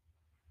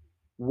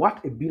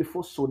what a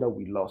beautiful soul that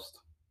we lost.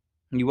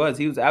 He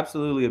was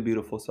absolutely a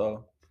beautiful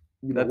soul.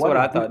 That's what what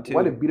a I thought too.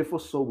 What a beautiful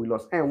soul we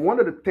lost. And one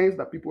of the things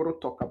that people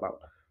don't talk about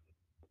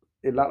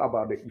a lot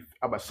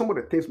about some of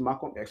the things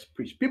Malcolm X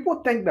preached.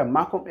 People think that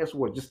Malcolm X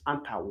was just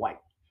anti-white.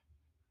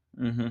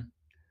 Mm-hmm.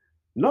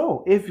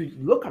 No, if you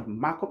look at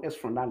Malcolm X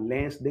from that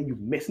lens, then you're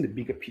missing the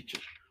bigger picture.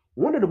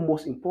 One of the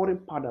most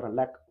important part that I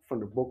like from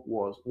the book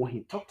was when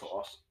he talked to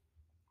us,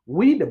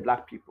 we the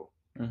black people,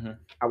 Mm-hmm.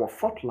 our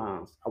fault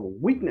lines, our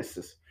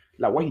weaknesses,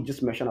 like what he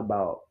just mentioned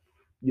about,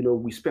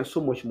 we spend so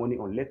much money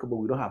on liquor, but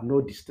we don't have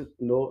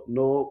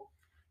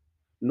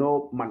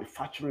no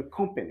manufacturing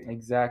company.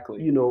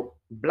 Exactly.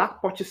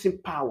 Black purchasing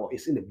power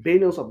is in the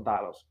billions of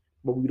dollars,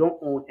 but we don't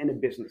own any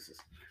businesses.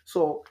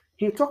 So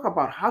he talked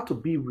about how to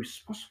be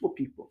responsible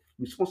people,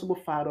 responsible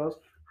fathers,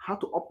 how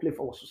to uplift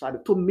our society.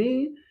 To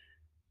me,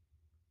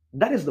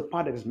 that is the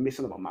part that is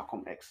missing about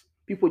Malcolm X.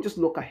 People just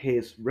look at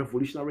his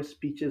revolutionary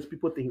speeches.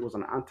 People think he was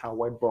an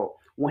anti-white, but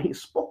when he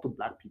spoke to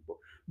black people,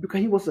 because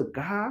he was a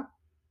guy,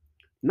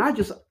 not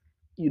just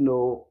you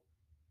know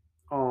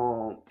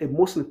a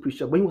Muslim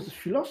preacher, but he was a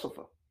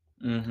philosopher.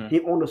 Mm-hmm.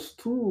 He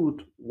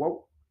understood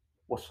what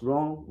was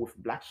wrong with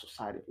black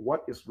society,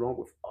 what is wrong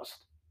with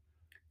us,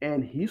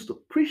 and he used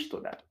to preach to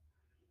that.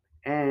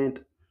 And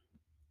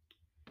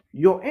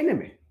your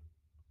enemy,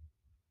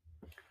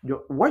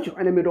 what your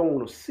enemy don't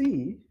want to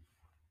see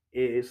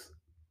is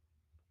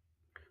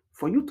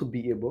for you to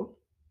be able,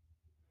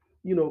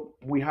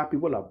 we have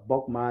people like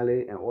Bob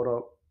Marley and other,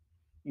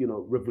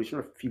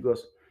 revolutionary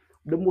figures.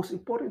 The most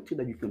important thing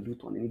that you can do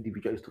to an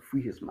individual is to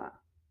free his mind,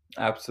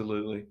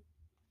 Absolutely.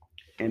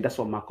 and that's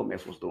what Malcolm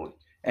X was doing.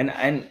 And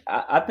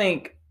I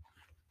think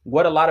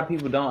what a lot of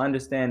people don't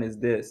understand is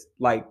this: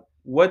 like,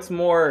 what's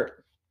more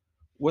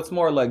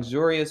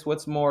luxurious,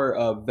 what's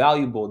more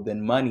valuable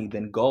than money,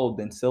 than gold,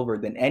 than silver,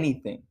 than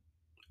anything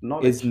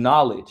is Knowledge.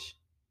 knowledge.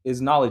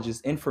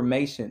 Is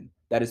information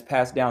that is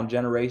passed down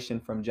generation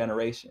from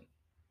generation.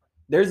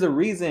 There's a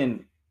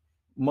reason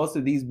most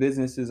of these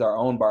businesses are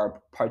owned by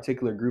a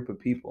particular group of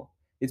people.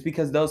 It's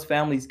because those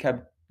families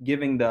kept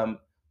giving them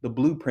the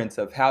blueprints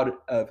of how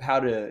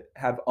to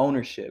have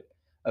ownership,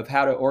 of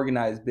how to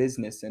organize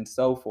business, and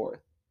so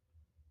forth.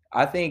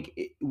 I think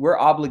we're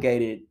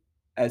obligated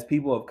as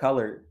people of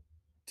color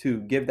to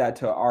give that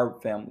to our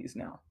families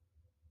now.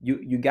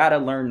 You got to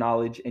learn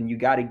knowledge, and you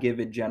got to give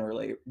it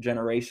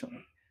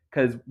generationally.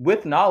 Because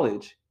with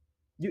knowledge,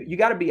 you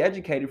got to be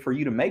educated for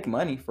you to make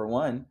money, for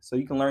one, so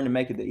you can learn to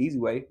make it the easy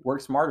way.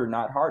 Work smarter,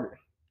 not harder.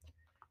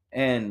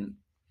 And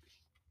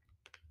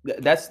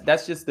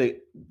that's just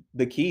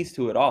the keys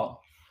to it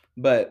all.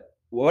 But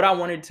what I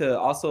wanted to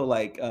also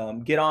like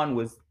get on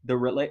was the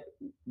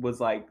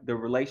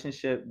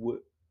relationship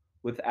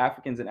with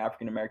Africans and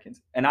African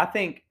Americans. And I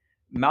think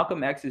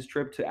Malcolm X's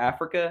trip to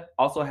Africa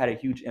also had a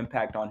huge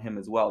impact on him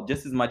as well,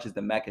 just as much as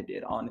the Mecca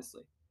did,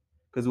 honestly.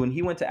 Because when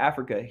he went to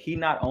Africa, he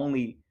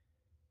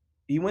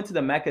went to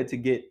the Mecca to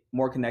get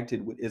more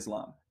connected with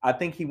Islam. I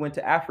think he went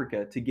to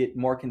Africa to get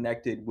more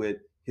connected with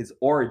his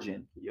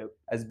origin Yep.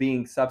 as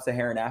being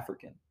sub-Saharan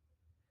African.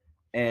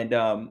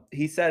 And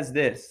he says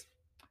this: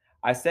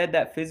 I said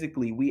that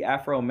physically we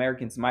Afro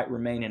Americans might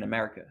remain in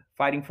America,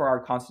 fighting for our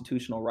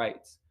constitutional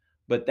rights,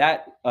 but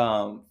that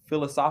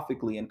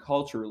philosophically and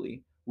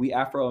culturally, we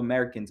Afro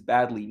Americans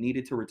badly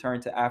needed to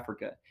return to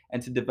Africa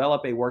and to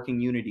develop a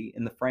working unity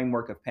in the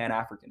framework of Pan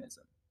Africanism.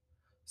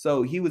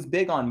 So he was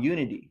big on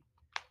unity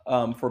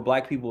for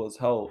Black people as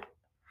whole,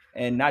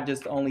 and not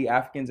just only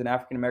Africans and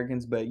African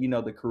Americans, but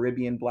the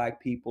Caribbean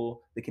Black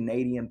people, the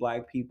Canadian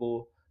Black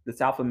people, the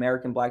South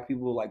American Black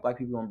people, like Black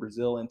people in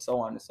Brazil, and so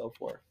on and so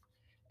forth.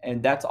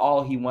 And that's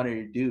all he wanted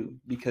to do,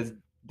 because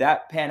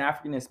that Pan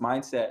Africanist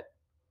mindset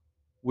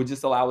would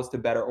just allow us to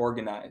better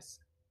organize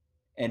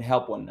and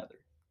help one another.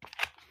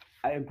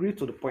 I agree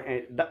to the point,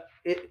 and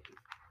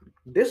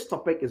this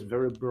topic is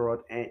very broad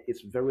and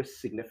it's very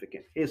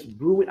significant. It's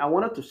brewing. I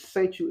wanted to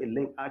send you a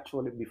link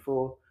actually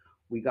before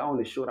we got on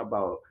the show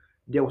about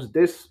there was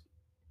this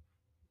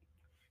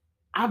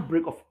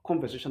outbreak of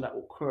conversation that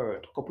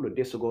occurred a couple of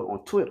days ago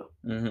on Twitter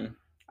Mm-hmm.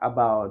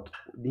 about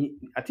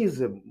I think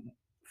he's a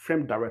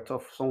film director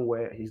of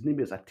somewhere. His name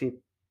is, I think,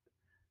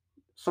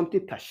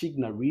 something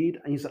Tashigna Reed,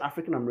 and he's an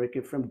African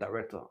American film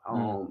director.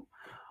 Mm.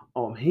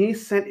 He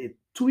sent a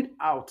tweet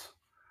out,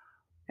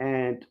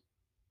 and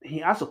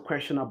he asked a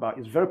question about,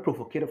 it's a very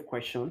provocative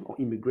question on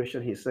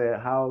immigration. He said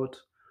how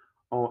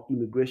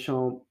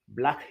immigration,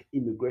 black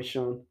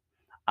immigration,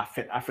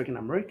 affect African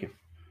American.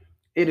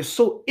 It is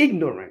so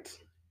ignorant,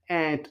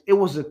 and it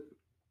was a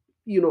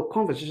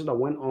conversation that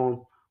went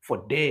on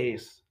for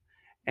days,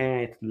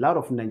 and a lot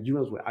of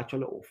Nigerians were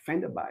actually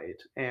offended by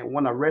it. And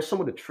when I read some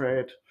of the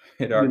thread,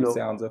 It you already know,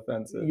 sounds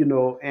offensive.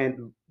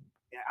 and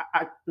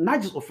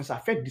not just offensive, I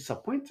felt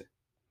disappointed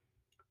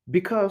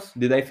because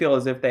Do they feel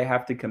as if they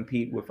have to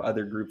compete with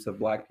other groups of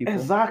Black people?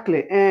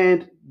 exactly,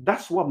 and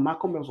that's what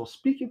Malcolm X was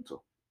speaking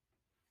to.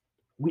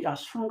 We are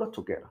stronger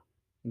together.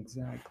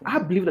 Exactly. I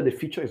believe that the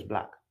future is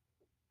black.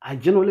 I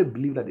genuinely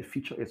believe that the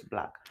future is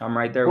black. I'm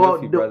right there with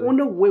you, But the brother.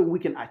 only way we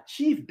can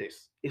achieve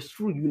this is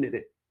through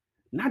unity,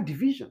 not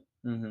division.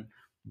 Mm-hmm.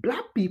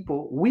 Black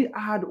people, we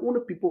are the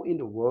only people in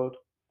the world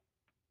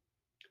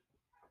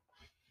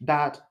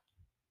that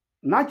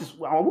not just,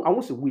 I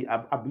won't say we,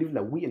 I believe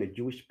that we and the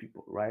Jewish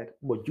people, right?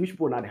 But Jewish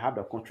people now, they have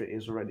their country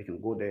Israel, they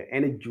can go there.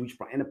 Any Jewish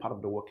from any part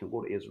of the world can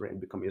go to Israel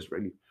and become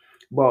Israeli.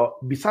 But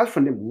besides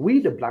from them, we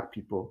the black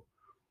people,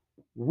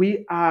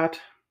 we are,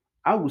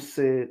 I would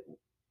say,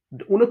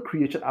 the only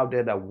creature out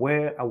there that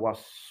where our,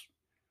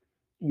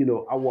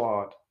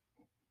 our,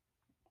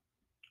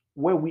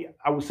 where we,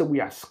 I would say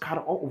we are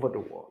scattered all over the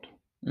world,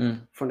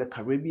 Mm. from the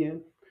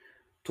Caribbean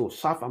to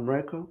South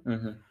America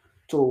Mm-hmm.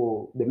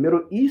 to the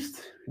Middle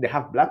East. They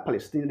have black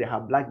Palestinians, they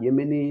have black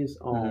Yemenis,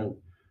 Mhm.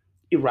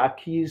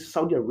 Iraqis,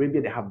 Saudi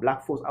Arabia, they have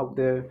black folks out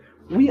there.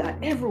 We are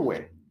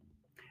everywhere.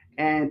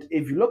 And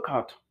if you look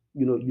at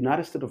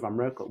United States of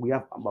America, we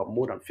have about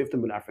more than 50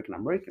 million African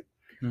American.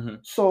 Mm-hmm.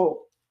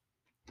 So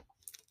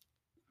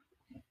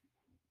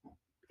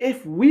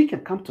if we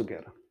can come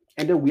together,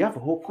 and then we have a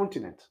whole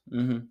continent,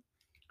 Mm-hmm.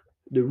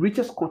 the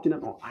richest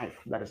continent on earth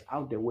that is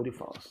out there waiting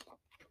for us.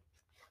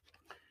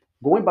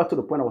 Going back to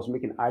the point I was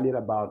making earlier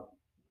about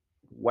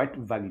white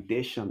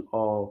validation,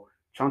 or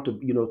trying to,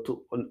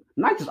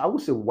 not just, I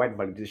would say white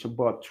validation,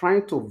 but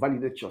trying to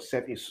validate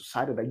yourself in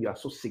society, that you are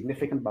so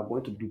significant by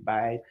going to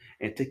Dubai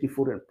and taking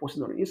photo and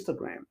posting on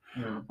Instagram.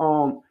 Mm.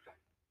 Um,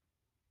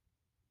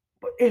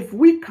 but if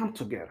we come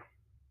together,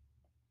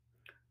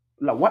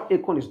 like what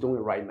Akon is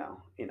doing right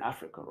now in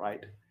Africa,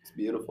 right? It's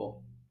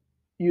beautiful.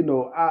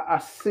 I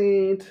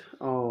seen,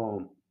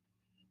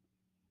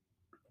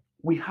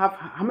 we have,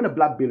 how many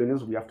black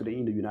billionaires we have today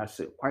in the United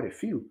States? Quite a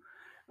few.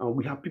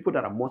 We have people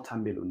that are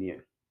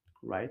multi-millionaire,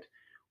 right?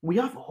 We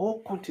have a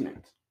whole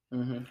continent.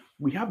 Mm-hmm.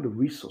 We have the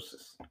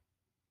resources.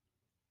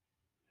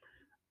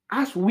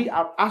 As we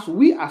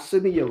are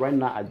sitting here right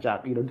now at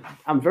Jack,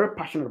 I'm very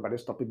passionate about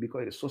this topic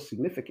because it is so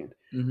significant.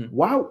 Mm-hmm.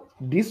 While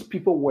these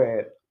people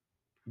were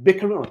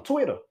bickering on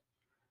Twitter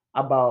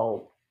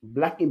about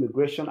black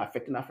immigration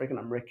affecting African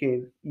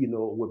American,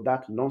 with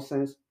that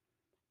nonsense,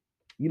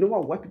 you know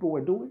what white people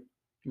were doing?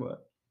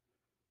 What?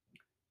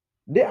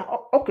 They are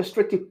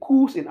orchestrating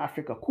coups in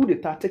Africa, coup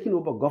d'etat, taking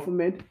over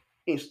government,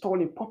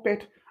 installing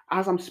puppet.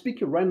 As I'm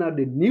speaking right now,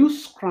 the new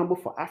scramble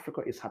for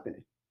Africa is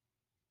happening.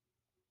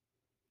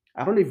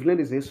 I don't know if you learned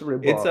this history,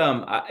 It's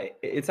but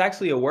it's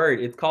actually a word.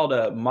 It's called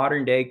a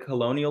modern day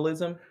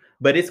colonialism,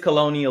 but it's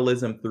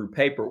colonialism through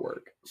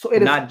paperwork, so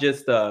it is not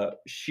just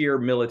sheer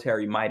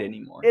military might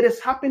anymore. it is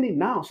happening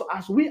now. So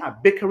as we are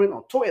bickering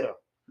on Twitter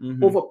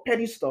Mm-hmm. over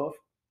petty stuff,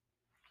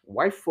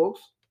 white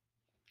folks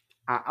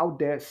are out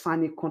there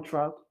signing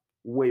contract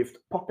with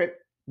puppet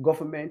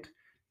government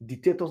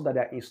dictators that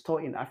are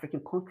installed in African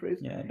countries,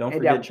 Yeah, don't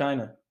and they forget are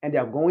China. and they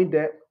are going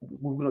there.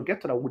 We're gonna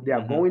get to that. They are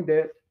Mm-hmm. going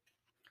there,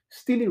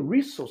 stealing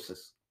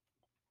resources.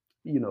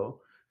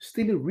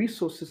 Stealing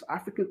resources,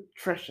 African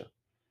treasure.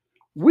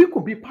 We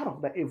could be part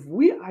of that if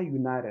we are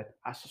united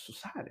as a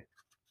society.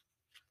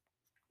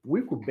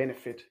 We could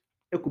benefit.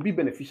 It could be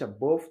beneficial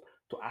both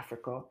to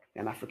Africa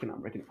and African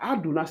American. I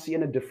do not see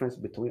any difference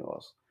between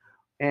us.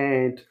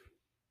 And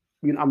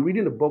I'm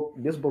reading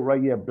this book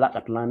right here, Black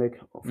Atlantic,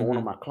 for one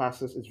of Mm-hmm. my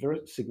classes. It's very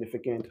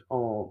significant.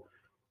 Paul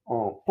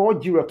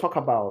Giroux talk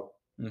about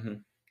Mm-hmm.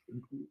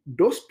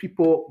 those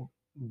people,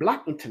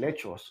 black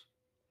intellectuals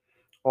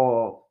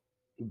or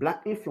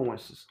black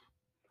influencers,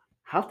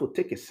 have to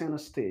take a center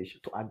stage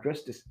to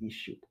address this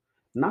issue.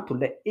 Not to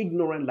let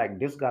ignorant, like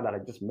this guy that I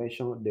just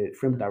mentioned, the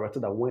film director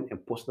that went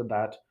and posted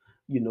that,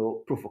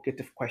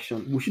 provocative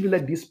question. We shouldn't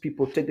let these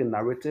people take the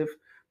narrative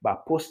by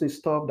posting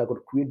stuff that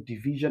could create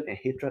division and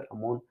hatred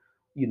among,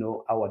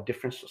 our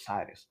different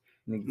societies.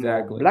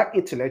 Exactly. Black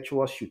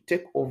intellectuals should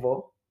take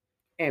over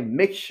and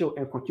make sure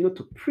and continue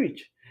to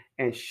preach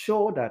and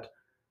show that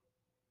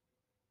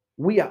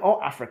we are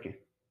all African.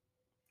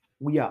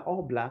 We are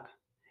all black.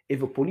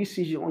 If a police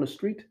sees you on the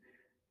street,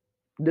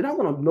 they're not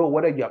going to know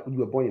whether you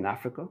were born in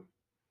Africa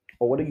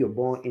or whether you're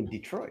born in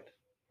Detroit.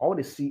 All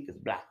they see is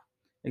black.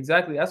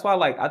 Exactly. That's why,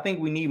 like, I think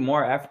we need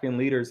more African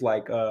leaders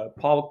like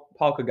Paul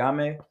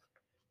Kagame,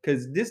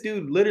 because this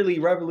dude literally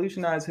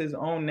revolutionized his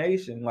own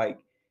nation. Like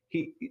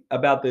he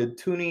about the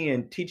Tuni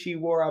and Tichi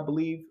War, I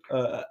believe,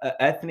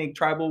 ethnic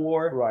tribal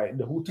war. Right.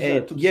 The Hutus And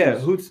and the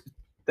Tutsis. yeah,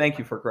 Thank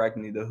you for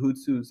correcting me. The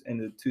Hutus and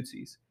the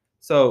Tutsis.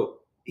 So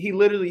he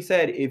literally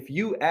said, if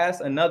you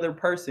ask another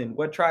person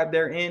what tribe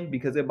they're in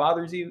because it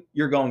bothers you,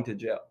 you're going to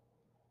jail.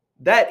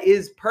 That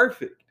is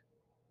perfect.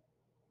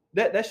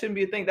 That shouldn't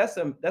be a thing. That's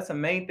a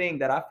main thing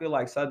that I feel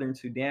like Southern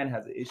Sudan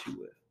has an issue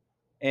with.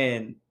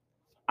 And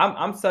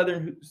I'm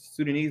Southern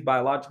Sudanese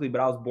biologically, but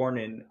I was born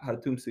in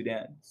Khartoum,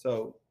 Sudan.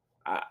 So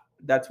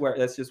that's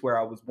just where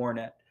I was born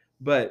at.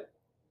 But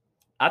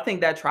I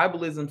think that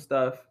tribalism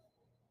stuff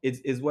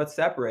is what's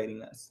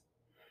separating us.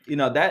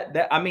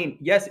 That I mean,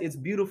 yes, it's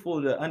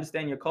beautiful to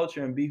understand your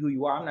culture and be who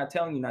you are. I'm not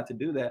telling you not to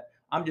do that.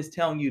 I'm just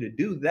telling you to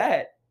do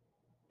that,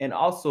 and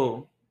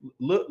also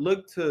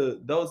look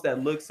to those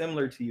that look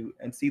similar to you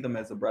and see them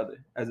as a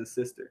brother, as a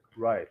sister.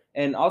 Right.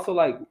 And also,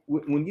 like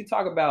when you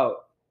talk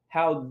about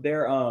how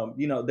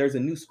there's a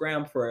new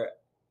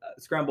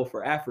scramble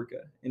for Africa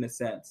in a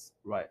sense.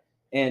 Right.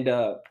 And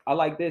I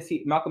like this.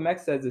 Malcolm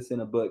X says this in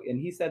a book, and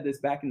he said this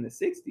back in the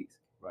 60s.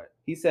 Right.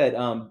 He said,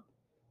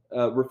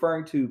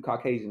 referring to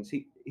Caucasians,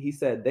 he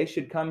said they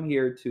should come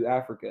here to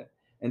Africa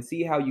and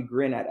see how you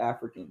grin at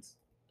Africans.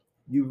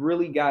 You've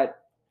really got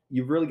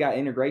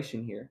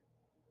integration here.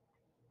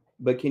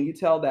 But can you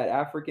tell that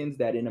Africans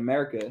that in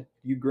America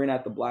you grin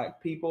at the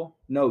black people?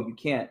 No, you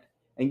can't.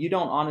 And you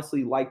don't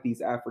honestly like these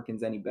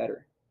Africans any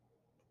better.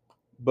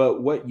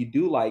 But what you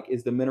do like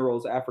is the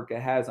minerals Africa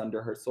has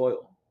under her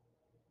soil.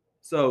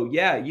 So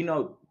yeah,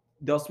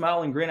 they'll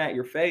smile and grin at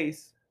your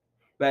face,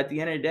 but at the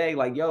end of the day,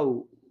 like,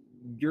 yo,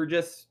 you're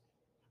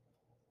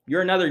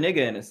another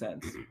nigga in a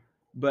sense.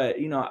 But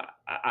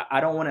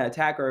I don't want to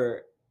attack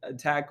or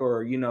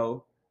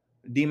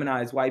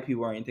demonize white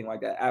people or anything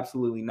like that.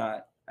 Absolutely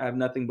not. I have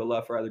nothing but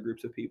love for other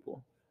groups of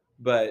people.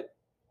 But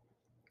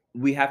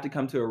we have to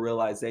come to a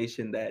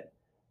realization that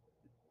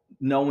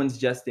no one's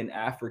just in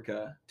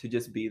Africa to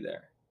just be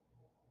there.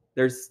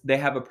 They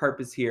have a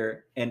purpose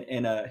here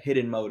and a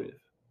hidden motive.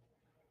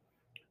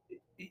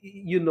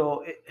 You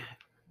know,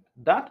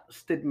 that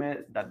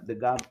statement that the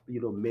guy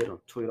made on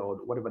Twitter or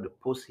whatever the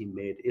post he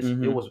made is it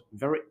Mm-hmm. was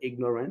very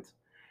ignorant,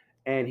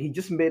 and he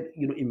just made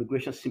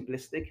immigration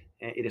simplistic,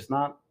 and it is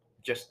not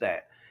just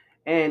that,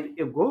 and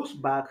it goes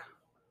back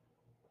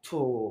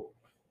to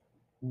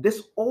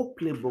this old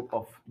playbook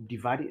of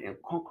dividing and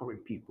conquering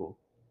people,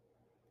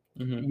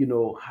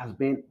 Mm-hmm. has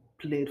been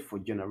played for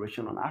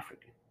generations on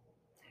Africa.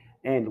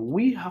 And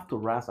we have to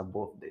rise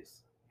above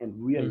this and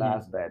Mm-hmm.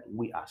 realize that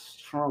we are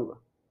stronger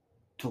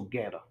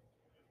together.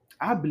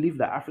 I believe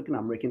that African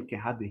American can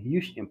have a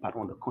huge impact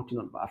on the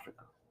continent of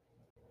Africa.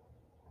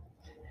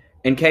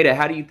 And Kata,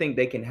 how do you think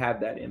they can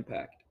have that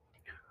impact?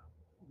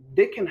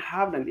 They can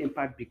have an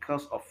impact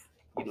because of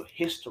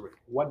history,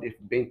 what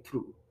they've been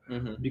through.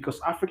 Mm-hmm. Because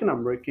African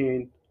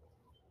American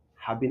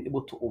have been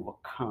able to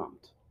overcome.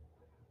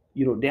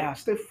 They are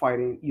still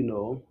fighting,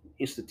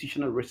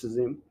 institutional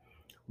racism,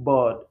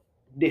 but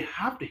they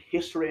have the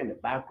history and the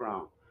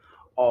background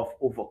of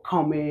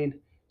overcoming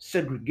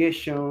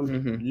segregation,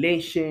 Mm-hmm.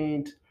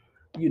 lynching.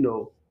 You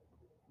know,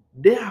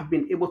 they have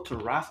been able to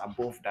rise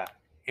above that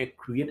and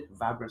create a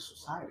vibrant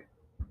society.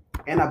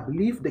 And I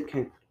believe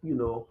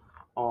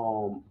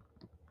um,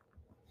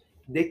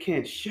 they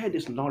can share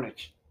this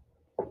knowledge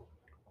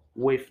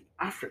with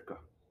Africa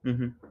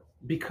Mm-hmm.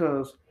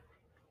 because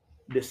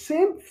the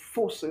same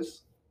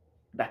forces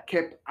that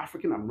kept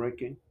African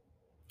American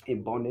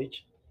in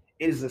bondage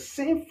is the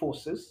same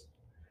forces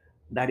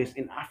that is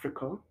in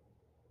Africa,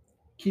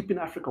 keeping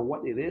Africa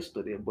what it is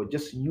today, but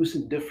just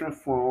using different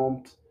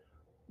forms.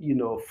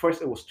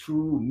 First it was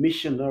through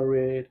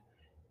missionary,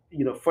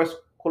 first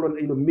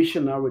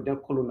missionary, then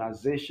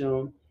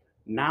colonization.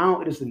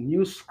 Now it is a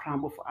new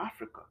scramble for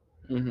Africa.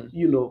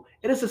 Mm-hmm.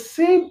 It is the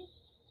same,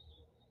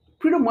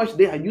 pretty much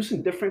they are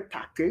using different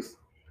tactics,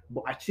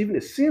 but achieving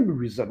the same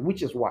result,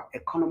 which is what?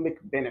 Economic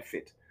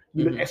benefit,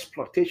 Mm-hmm.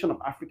 exploitation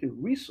of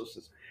African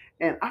resources.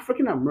 And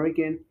African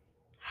American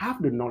have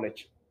the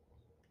knowledge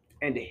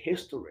and the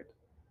history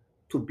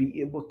to be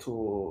able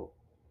to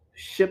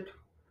shape,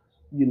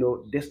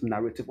 this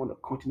narrative on the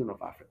continent of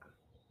Africa.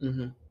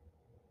 Mm-hmm.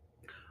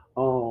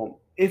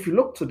 If you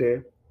look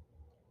today,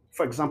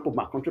 for example,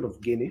 my country of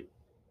Guinea,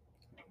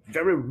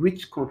 very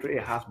rich country.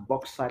 It has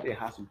bauxite, it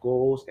has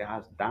gold, it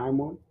has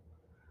diamond,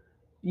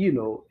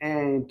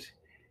 and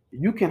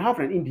you can have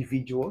an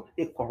individual,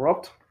 a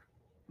corrupt,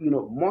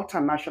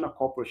 multinational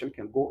corporation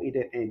can go in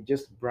there and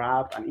just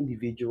bribe an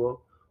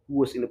individual who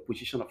was in a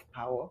position of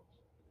power,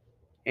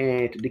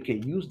 and they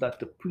can use that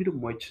to pretty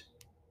much,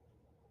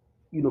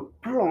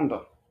 plunder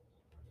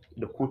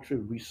the country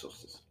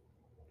resources.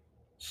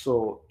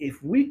 So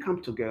if we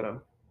come together,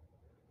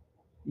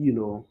 you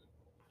know,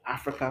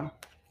 Africa,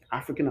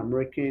 African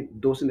American,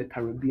 those in the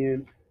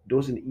Caribbean,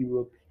 those in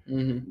Europe,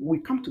 Mm-hmm. we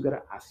come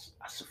together as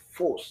a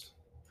force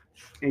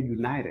and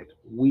united,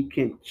 we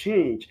can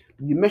change.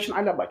 You mentioned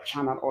earlier about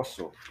China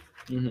also,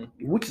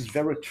 Mm-hmm. which is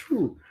very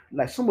true.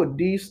 Like some of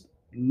these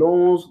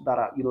loans that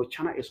are,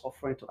 China is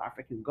offering to the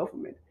African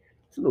government.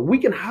 So we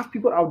can have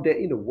people out there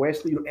in the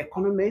West,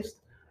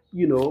 economists,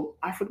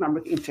 African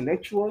American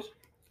intellectuals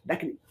that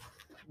can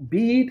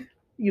be,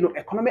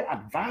 economic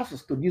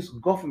advisors to this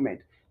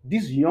government,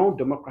 these young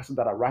democracies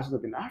that are rising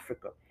up in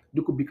Africa.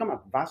 They could become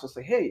advisors,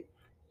 say, hey,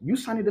 you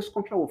signing this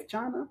contract with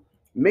China,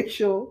 make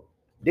sure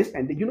this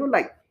and that,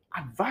 like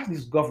advise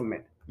this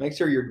government. Make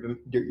sure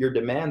your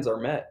demands are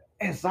met.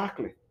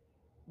 Exactly.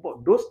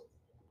 But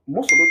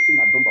most of those things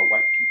are done by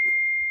white people.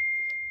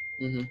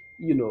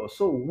 Mm-hmm.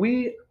 So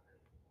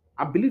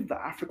I believe that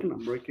African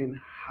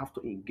American have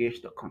to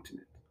engage the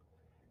continent,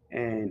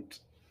 and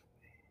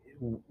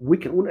we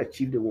can only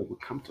achieve them when we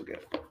come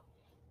together.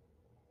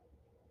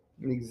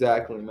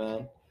 Exactly,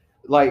 man.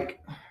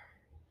 Like,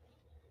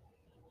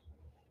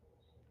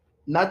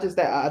 not just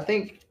that. I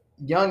think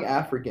young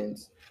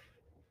Africans,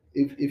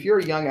 if you're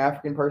a young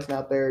African person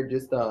out there,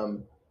 just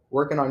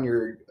working on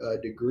your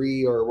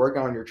degree or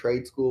working on your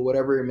trade school,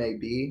 whatever it may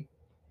be,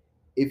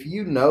 if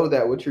you know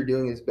that what you're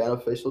doing is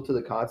beneficial to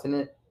the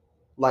continent,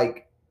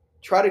 like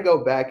try to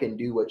go back and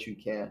do what you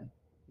can,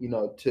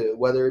 to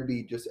whether it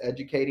be just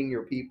educating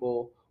your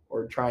people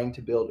or trying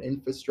to build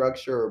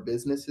infrastructure or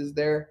businesses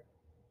there,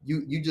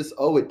 you just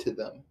owe it to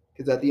them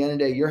because at the end of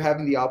the day, you're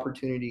having the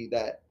opportunity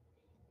that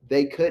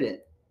they couldn't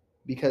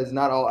because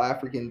not all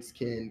Africans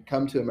can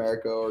come to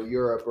America or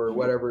Europe or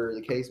whatever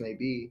the case may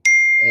be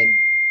and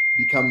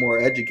become more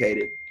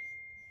educated.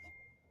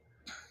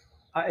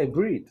 I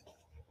agreed.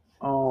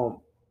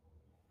 Um,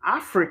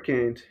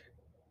 African,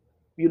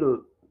 you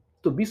know,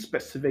 to be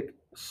specific,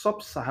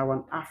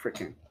 sub-Saharan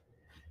African,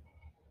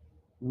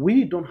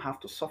 we don't have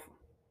to suffer.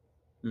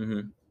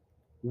 Mm-hmm.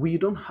 We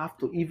don't have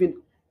to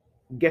even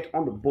get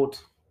on the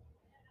boat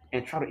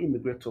and try to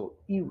immigrate to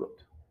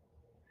Europe.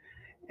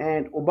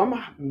 And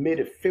Obama made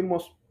a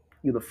famous,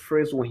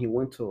 phrase when he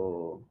went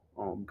to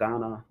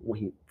Ghana when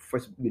he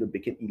first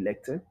became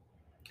elected,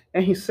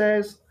 and he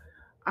says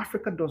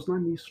Africa does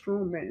not need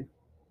strong men.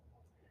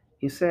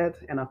 He said,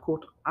 and I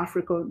quote,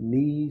 Africa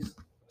needs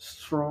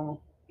strong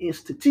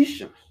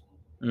institutions.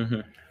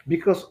 Mm-hmm.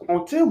 Because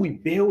until we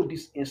build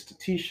these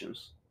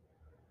institutions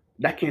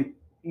that can,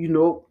 you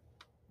know,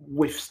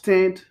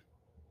 withstand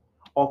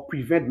or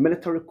prevent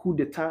military coup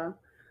d'etat,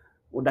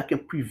 or that can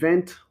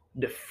prevent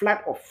the flight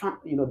of,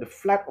 the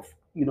flight of,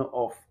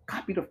 of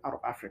capital out of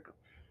Africa.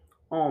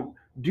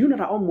 Do you know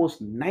that almost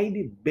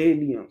 90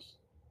 billions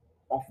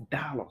of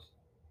dollars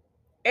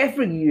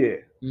every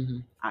year Mm-hmm.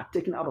 are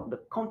taken out of the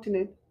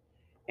continent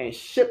and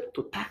shipped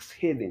to tax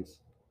havens?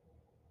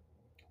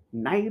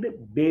 $90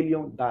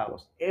 billion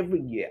every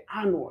year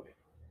annually.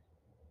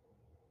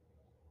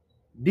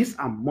 These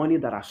are money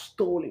that are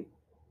stolen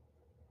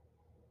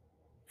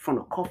from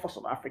the coffers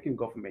of African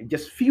government.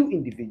 Just few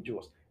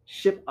individuals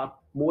ship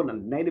up more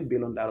than $90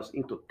 billion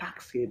into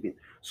tax haven.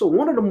 So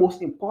one of the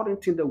most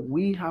important things that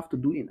we have to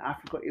do in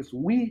Africa is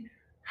we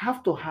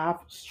have to have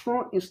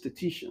strong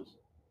institutions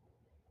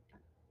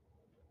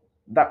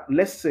that,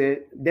 let's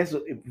say there's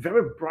a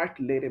very bright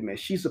lady, man.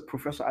 She's a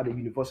professor at the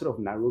University of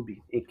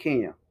Nairobi in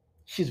Kenya.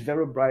 She's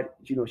very bright,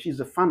 she's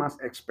a finance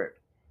expert.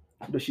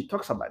 She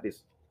talks about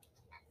this.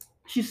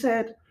 She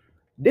said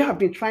they have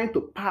been trying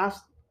to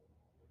pass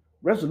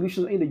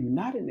resolutions in the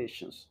United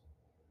Nations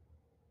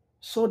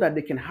so that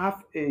they can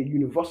have a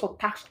universal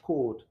tax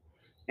code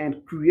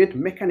and create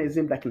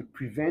mechanisms that can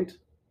prevent,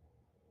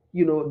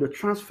 the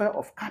transfer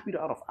of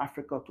capital out of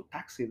Africa to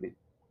tax haven.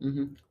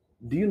 Mm-hmm.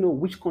 Do you know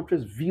which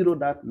countries veto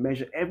that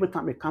measure every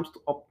time it comes to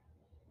up?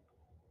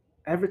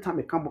 Every time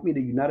it comes up in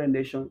the United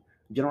Nations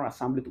General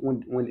Assembly,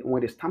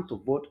 when it's time to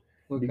vote,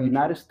 What the country?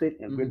 United States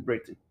and Mm-hmm. Great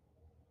Britain,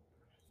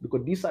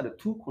 because these are the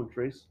two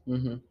countries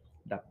Mm-hmm.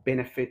 that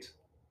benefit,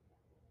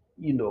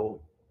 you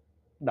know,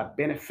 that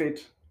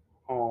benefit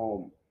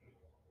um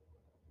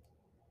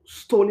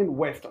stolen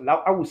wealth.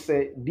 Now I would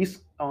say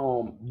these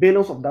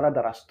billions of dollars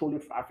that are stolen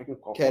from African Keda,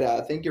 I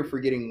corporations. think you're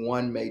forgetting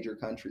one major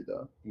country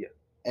though. Yeah.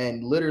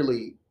 And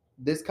literally,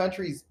 this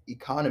country's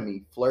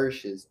economy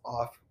flourishes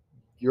off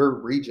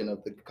your region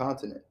of the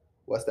continent,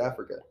 West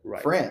Africa.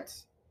 Right.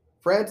 France.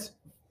 France,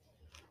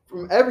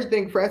 from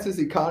everything, France's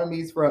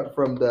economies from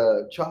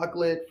the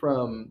chocolate,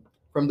 from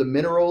the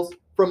minerals,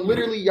 from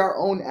literally your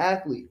own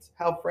athletes.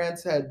 How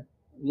France had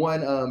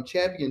won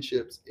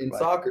championships in Right.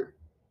 soccer.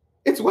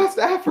 It's West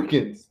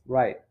Africans.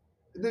 Right.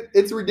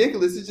 It's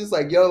ridiculous. It's just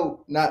like,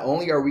 yo, not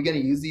only are we going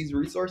to use these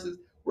resources,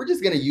 we're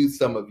just going to use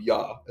some of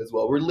y'all as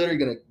well. We're literally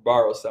going to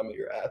borrow some of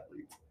your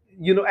athletes.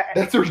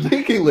 That's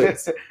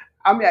ridiculous.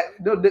 I mean,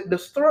 the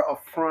story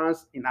of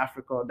France in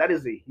Africa, that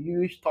is a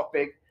huge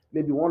topic.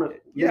 Maybe one of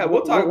Yeah,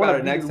 we'll talk about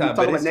it next we'll time. talk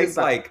But about it's next just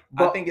time. like I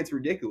But think it's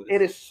ridiculous.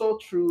 it is so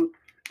true.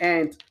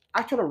 And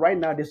actually, right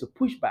now, there's a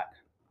pushback.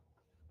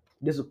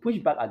 There's a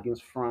pushback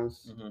against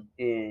France Mhm.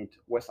 and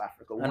West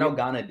Africa. I know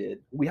Ghana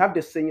did. We have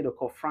this saying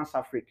called France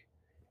Afrique.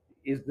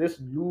 Is this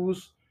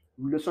loose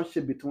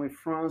relationship between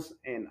France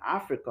and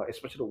Africa,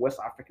 especially the West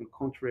African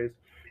countries?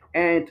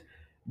 And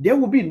there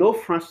will be no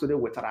France today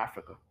without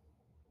Africa.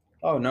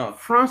 Oh no.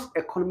 France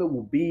economy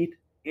will be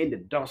in the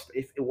dust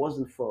if it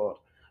wasn't for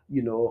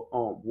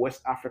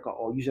West Africa,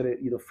 or usually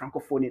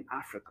Francophone in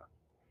Africa.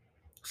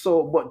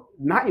 So, but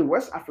now in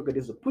West Africa,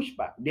 there's a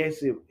pushback.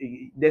 There's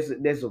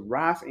a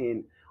rise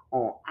in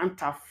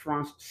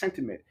anti-France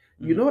sentiment.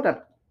 You Mhm. know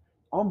that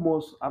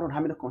almost, I don't know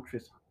how many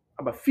countries,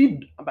 about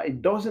a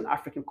dozen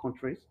African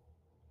countries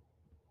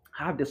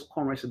have this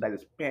currency that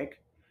is pegged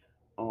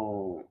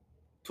uh,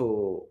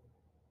 to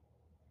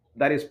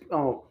that is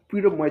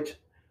pretty much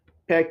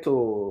pegged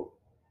to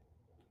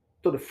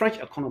the French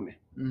economy.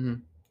 Mm-hmm.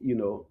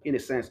 In a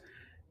sense,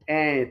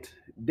 and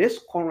this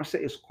currency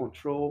is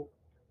controlled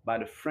by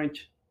the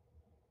French.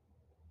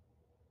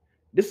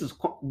 This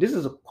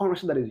is a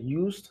currency that is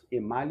used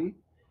in Mali,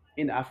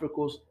 in the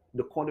Africas.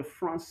 They call it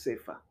France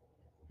CFA.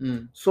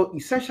 Mm. So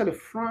essentially,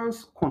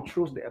 France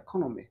controls the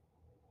economy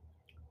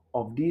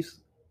of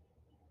these,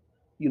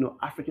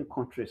 African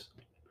countries.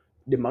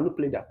 They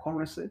manipulate their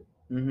currency.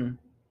 Mm-hmm.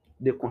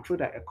 They control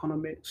their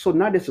economy. So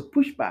now there's a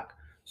pushback.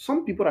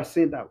 Some people are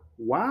saying that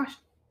why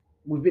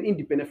we've been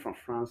independent from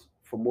France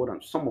for more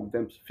than, some of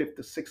them,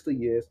 50, 60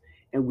 years,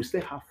 and we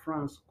still have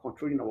France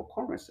controlling our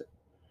currency.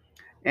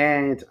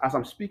 And as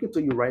I'm speaking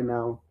to you right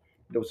now,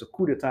 there was a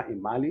coup d'etat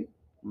in Mali.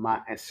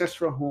 My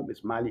ancestral home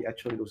is Mali.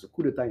 Actually, there was a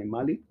coup d'etat in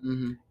Mali.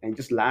 Mm-hmm. And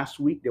just last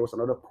week, there was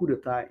another coup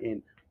d'etat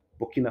in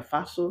Burkina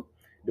Faso.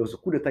 There was a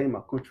coup d'etat in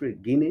my country,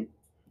 Guinea.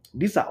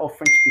 These are all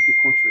French-speaking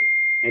countries.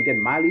 And then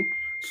Mali.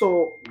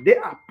 So they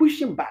are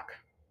pushing back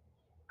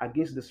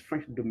against this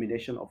French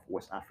domination of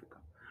West Africa.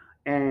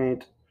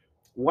 And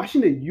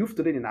watching the youth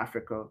today in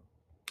Africa,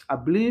 I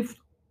believe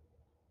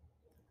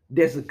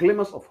there's a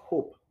glimmer of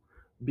hope,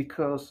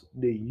 because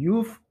the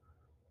youth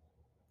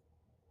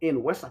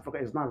in West Africa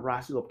is not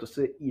rising up to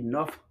say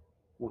enough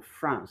with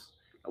France.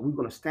 We're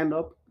going to stand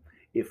up.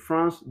 If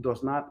France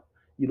does not,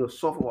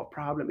 solve our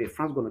problem, if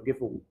France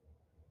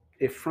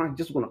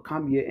just going to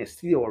come here and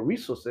steal our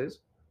resources,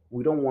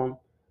 we don't want,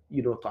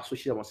 to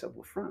associate ourselves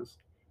with France.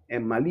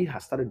 And Mali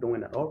has started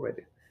doing that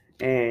already.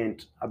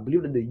 And I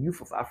believe that the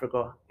youth of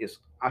Africa is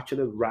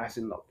actually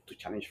rising up to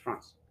challenge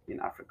France in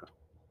Africa.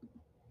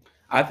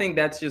 I think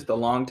that's just a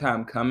long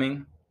time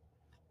coming.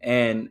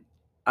 And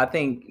I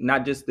think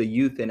not just the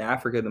youth in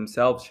Africa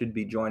themselves should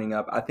be joining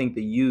up. I think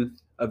the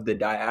youth of the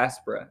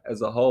diaspora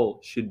as a whole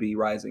should be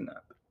rising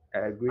up.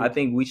 I agree. I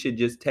think we should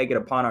just take it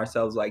upon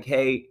ourselves like,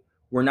 hey,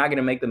 we're not going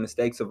to make the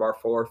mistakes of our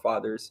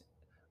forefathers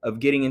of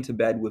getting into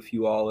bed with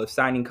you all, of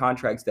signing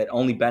contracts that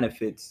only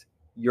benefits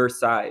your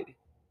side.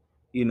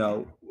 You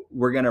know,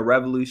 we're going to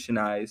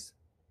revolutionize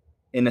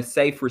in a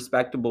safe,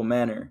 respectable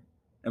manner,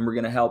 and we're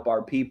going to help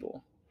our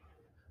people.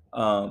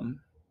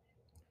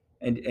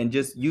 And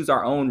just use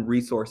our own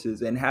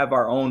resources and have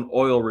our own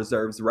oil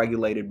reserves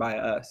regulated by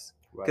us.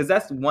 Because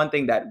that's one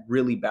thing that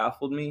really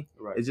baffled me.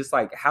 Right. It's just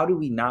like, how do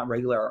we not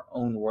regulate our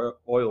own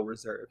oil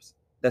reserves?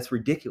 That's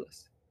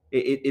ridiculous.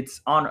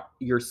 It's on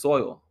your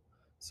soil.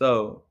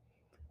 So,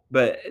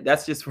 but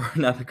that's just for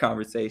another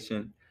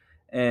conversation.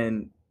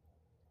 And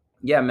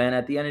yeah, man,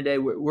 at the end of the day,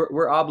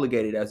 we're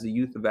obligated as the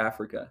youth of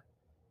Africa,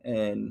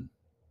 and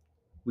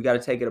we got to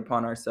take it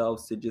upon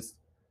ourselves to just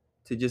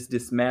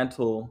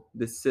dismantle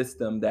this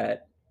system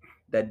that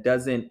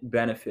doesn't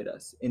benefit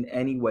us in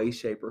any way,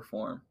 shape, or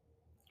form.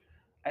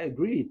 I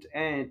agreed.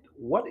 And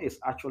what is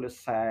actually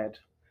sad,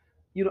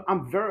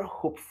 I'm very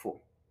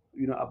hopeful,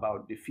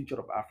 about the future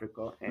of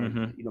Africa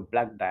and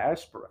Black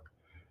diaspora.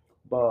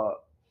 But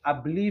I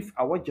believe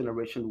our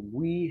generation,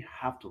 we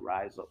have to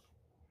rise up.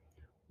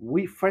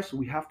 We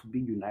have to be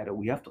united.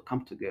 We have to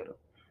come together.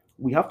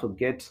 We have to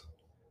get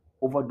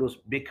over those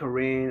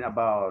bickering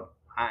about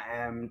I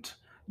am,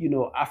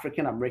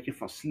 African American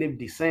from slave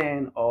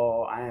descent,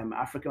 or I am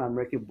African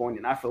American born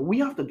in Africa. We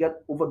have to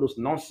get over those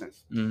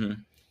nonsense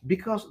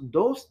because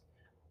those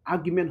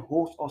argument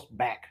holds us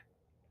back.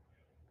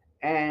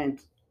 And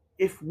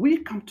if we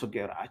come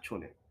together,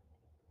 actually,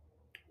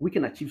 we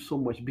can achieve so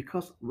much.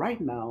 Because right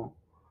now,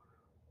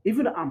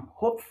 even though I'm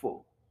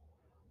hopeful,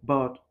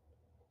 but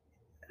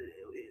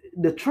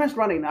the trends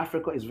running in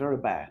Africa is very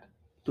bad.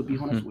 To be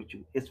honest with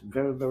you, it's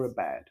very, very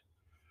bad.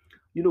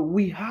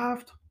 We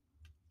have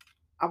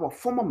our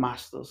former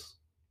masters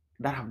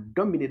that have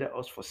dominated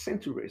us for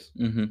centuries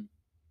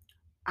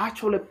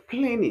actually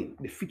planning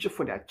the future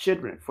for their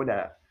children, for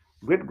their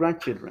great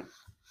grandchildren,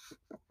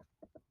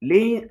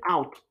 laying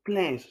out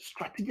plans,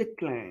 strategic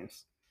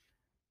plans,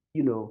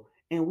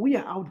 and we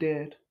are out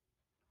there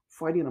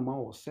fighting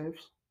among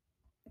ourselves,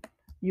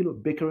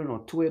 bickering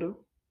on Twitter,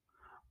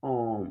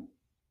 um,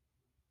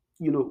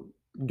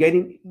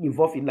 getting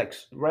involved in, like,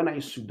 right now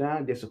in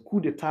Sudan, there's a coup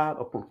d'etat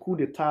upon coup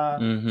d'etat,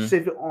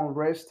 civil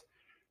unrest,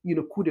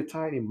 coup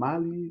d'etat in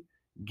Mali,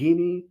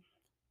 Guinea.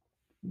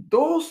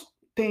 Those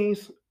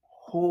things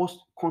hold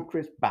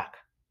countries back.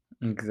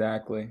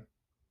 Exactly.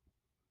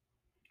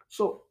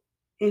 So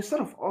instead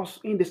of us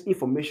in this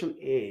information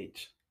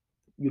age,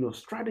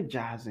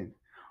 strategizing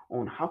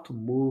on how to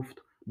move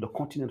the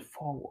continent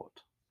forward,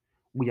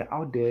 we are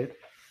out there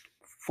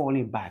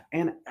falling back.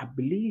 And I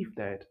believe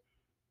that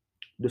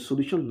the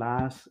solution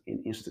lies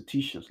in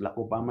institutions. Like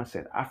Obama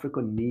said,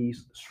 Africa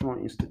needs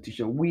strong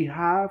institutions. We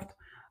have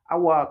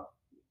our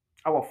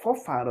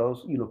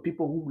forefathers,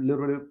 people who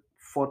literally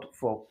fought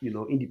for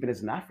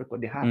independence in Africa.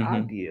 They had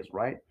ideas,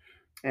 right?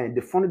 And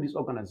they funded this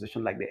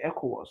organization like the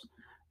ECOWAS,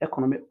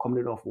 Economic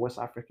Community of West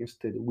African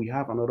States. We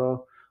have another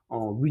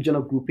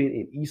regional grouping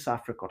in East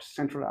Africa,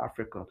 Central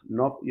Africa,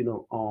 North,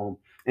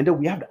 and then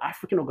we have the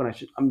African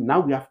organization. Now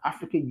we have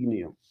African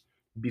Union.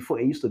 Before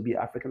it used to be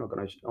African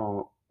organization,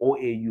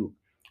 OAU,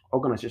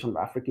 Organization of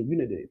African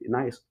Unity. Now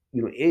it's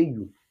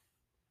AU.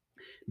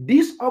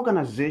 These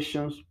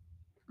organizations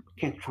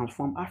can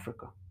transform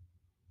Africa,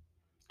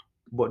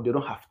 but they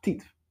don't have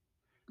teeth.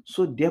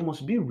 So there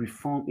must be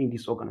reform in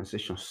this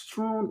organization,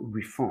 strong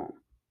reform.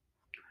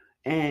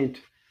 And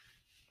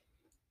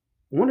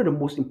one of the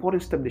most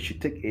important steps they should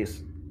take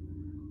is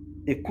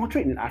a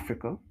country in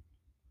Africa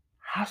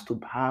has to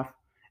have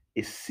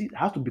a seat,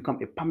 has to become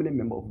a permanent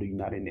member of the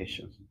United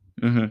Nations.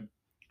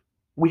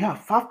 We have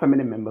 5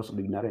 permanent members of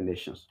the United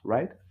Nations,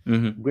 right?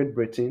 Great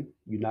Britain,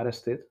 United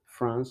States,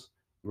 France,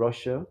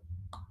 Russia,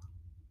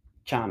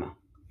 China.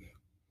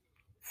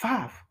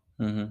 5.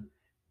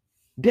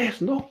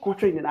 There's no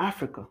country in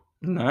Africa.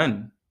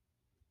 None.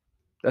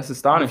 That's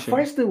astonishing. The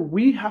first thing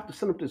we have to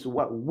send up is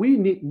what we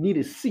need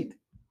a seat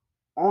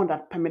on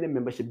that permanent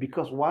membership,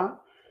 because why?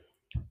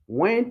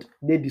 When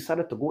they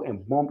decided to go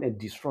and bomb and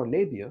destroy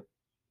Libya,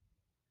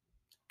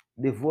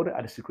 they voted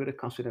at the Security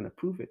Council and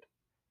approved it.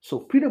 So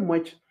pretty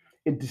much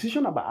a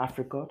decision about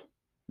Africa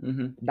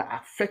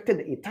that affected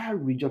the entire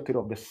region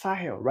of the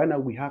Sahel. Right now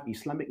we have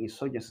Islamic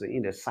insurgency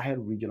in the Sahel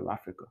region of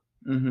Africa.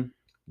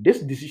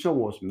 This decision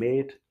was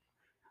made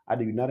at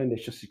the United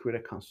Nations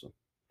Security Council.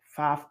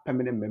 5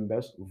 permanent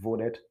members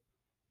voted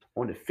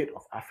on the fate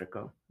of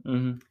Africa,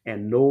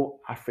 and no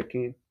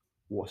African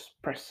was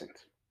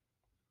present.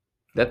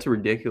 That's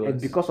ridiculous.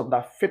 And because of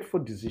that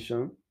fateful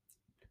decision,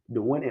 they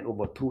went and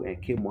overthrew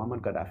and killed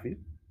Muammar Gaddafi.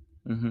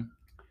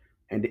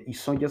 And the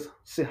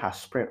insurgency has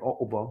spread all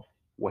over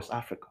West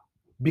Africa.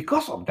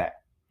 because of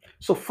that.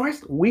 So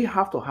first, we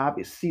have to have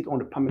a seat on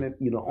the permanent,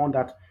 on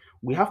that.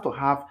 We have to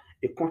have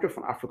a country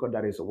from Africa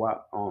that is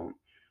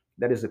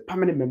that is a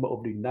permanent member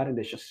of the United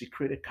Nations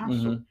Security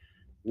Council. Mm-hmm.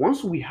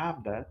 Once we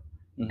have that,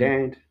 Mm-hmm.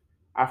 then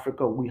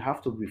Africa, we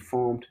have to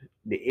reform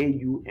the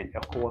AU and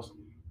ECOWAS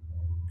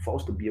for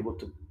us to be able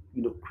to,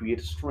 create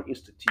strong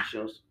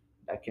institutions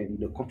that can,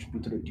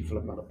 contribute to the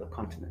development of the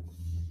continent.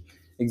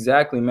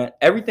 Exactly, man.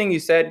 Everything you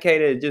said,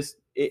 Kata,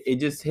 it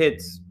just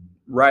hits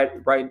right,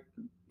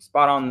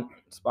 spot on,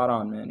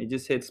 man. It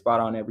just hits spot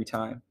on every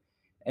time.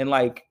 And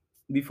like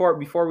before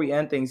we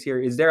end things here,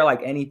 is there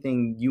like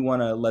anything you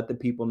want to let the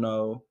people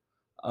know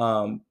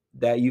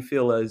that you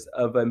feel is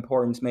of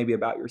importance, maybe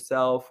about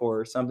yourself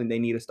or something they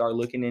need to start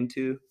looking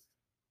into?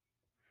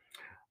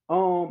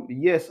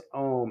 Yes,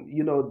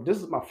 this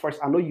is my first.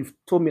 I know you've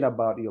told me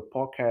about your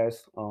podcast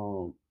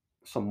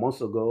some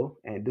months ago,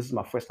 and this is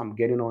my first time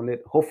getting on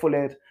it.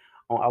 Hopefully,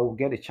 I will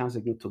get a chance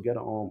again to get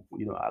on.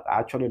 I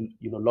actually,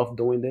 love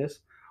doing this.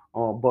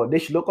 But they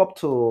should look up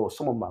to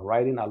some of my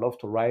writing. I love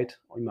to write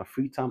in my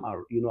free time. I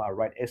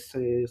write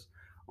essays.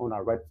 I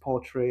write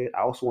portrait.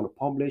 I also want to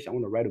publish. I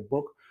want to write a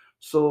book.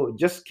 So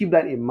just keep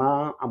that in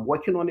mind. I'm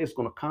working on it. It's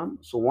gonna come.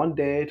 So one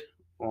day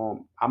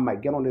I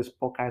might get on this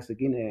podcast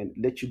again and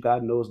let you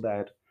guys knows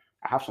that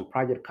I have some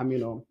project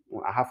coming on.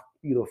 I have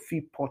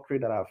few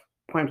portrait that I've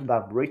poems that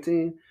I've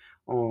written.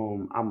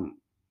 I'm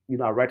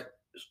I write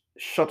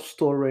short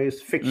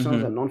stories, fictions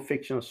Mm-hmm. and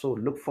non-fiction. So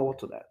look forward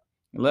to that.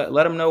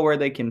 Let them know where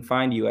they can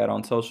find you at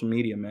on social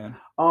media, man.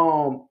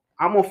 I'm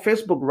on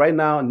Facebook right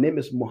now. Name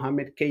is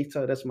Mohammed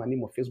Keita. That's my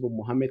name on Facebook,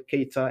 Mohammed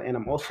Keita, and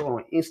I'm also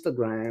on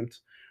Instagram.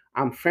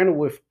 I'm friend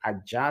with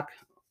Ajak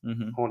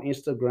Mm-hmm. on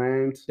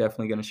Instagram.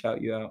 Definitely gonna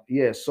shout you out.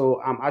 Yeah,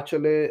 so I'm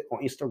actually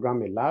on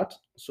Instagram a lot.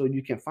 So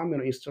you can find me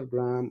on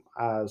Instagram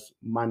as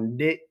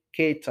Mande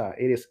Keita.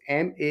 It is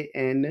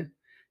MandeKeita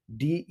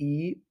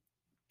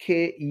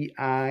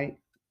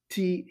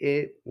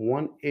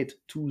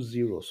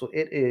 1820. So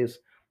it is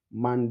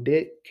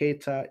Mande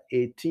Keita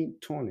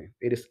 1820.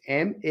 It is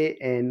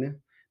MandeKeita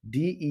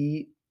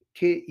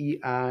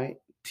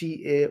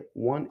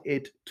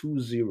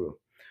 1820.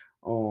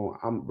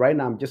 Right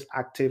now I'm just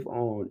active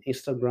on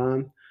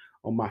Instagram.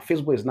 On my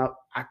Facebook is not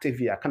active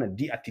yet. I kind of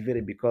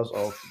deactivated because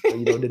of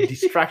the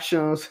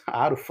distractions.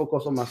 I had to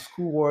focus on my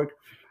schoolwork,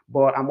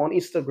 but I'm on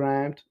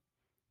Instagram.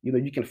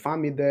 You can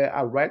find me there.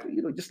 I write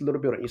just a little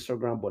bit on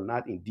Instagram, but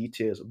not in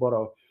details. But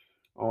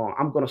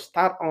I'm gonna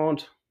start on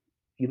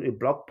a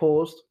blog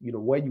post.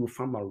 Where you will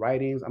find my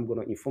writings. I'm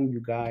gonna inform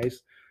you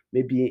guys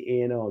maybe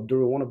in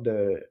during one of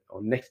the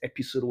next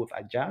episode with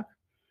Ajak.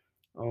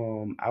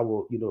 I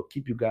will,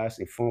 keep you guys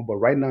informed. But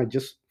right now,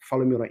 just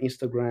follow me on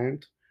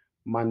Instagram,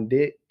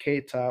 Mande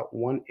Keita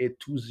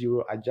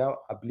 1820. Ajal,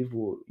 I believe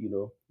will,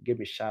 give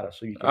me a shout out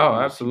so you can, Oh, see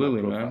my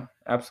absolutely, profile. man.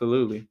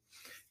 Absolutely.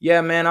 Yeah,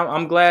 man.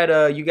 I'm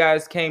glad you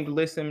guys came to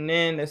listen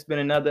in. It's been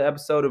another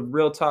episode of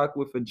Real Talk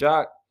with a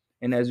Jock.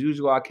 And as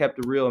usual, I kept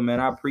it real,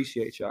 man. I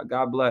appreciate y'all.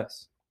 God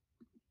bless.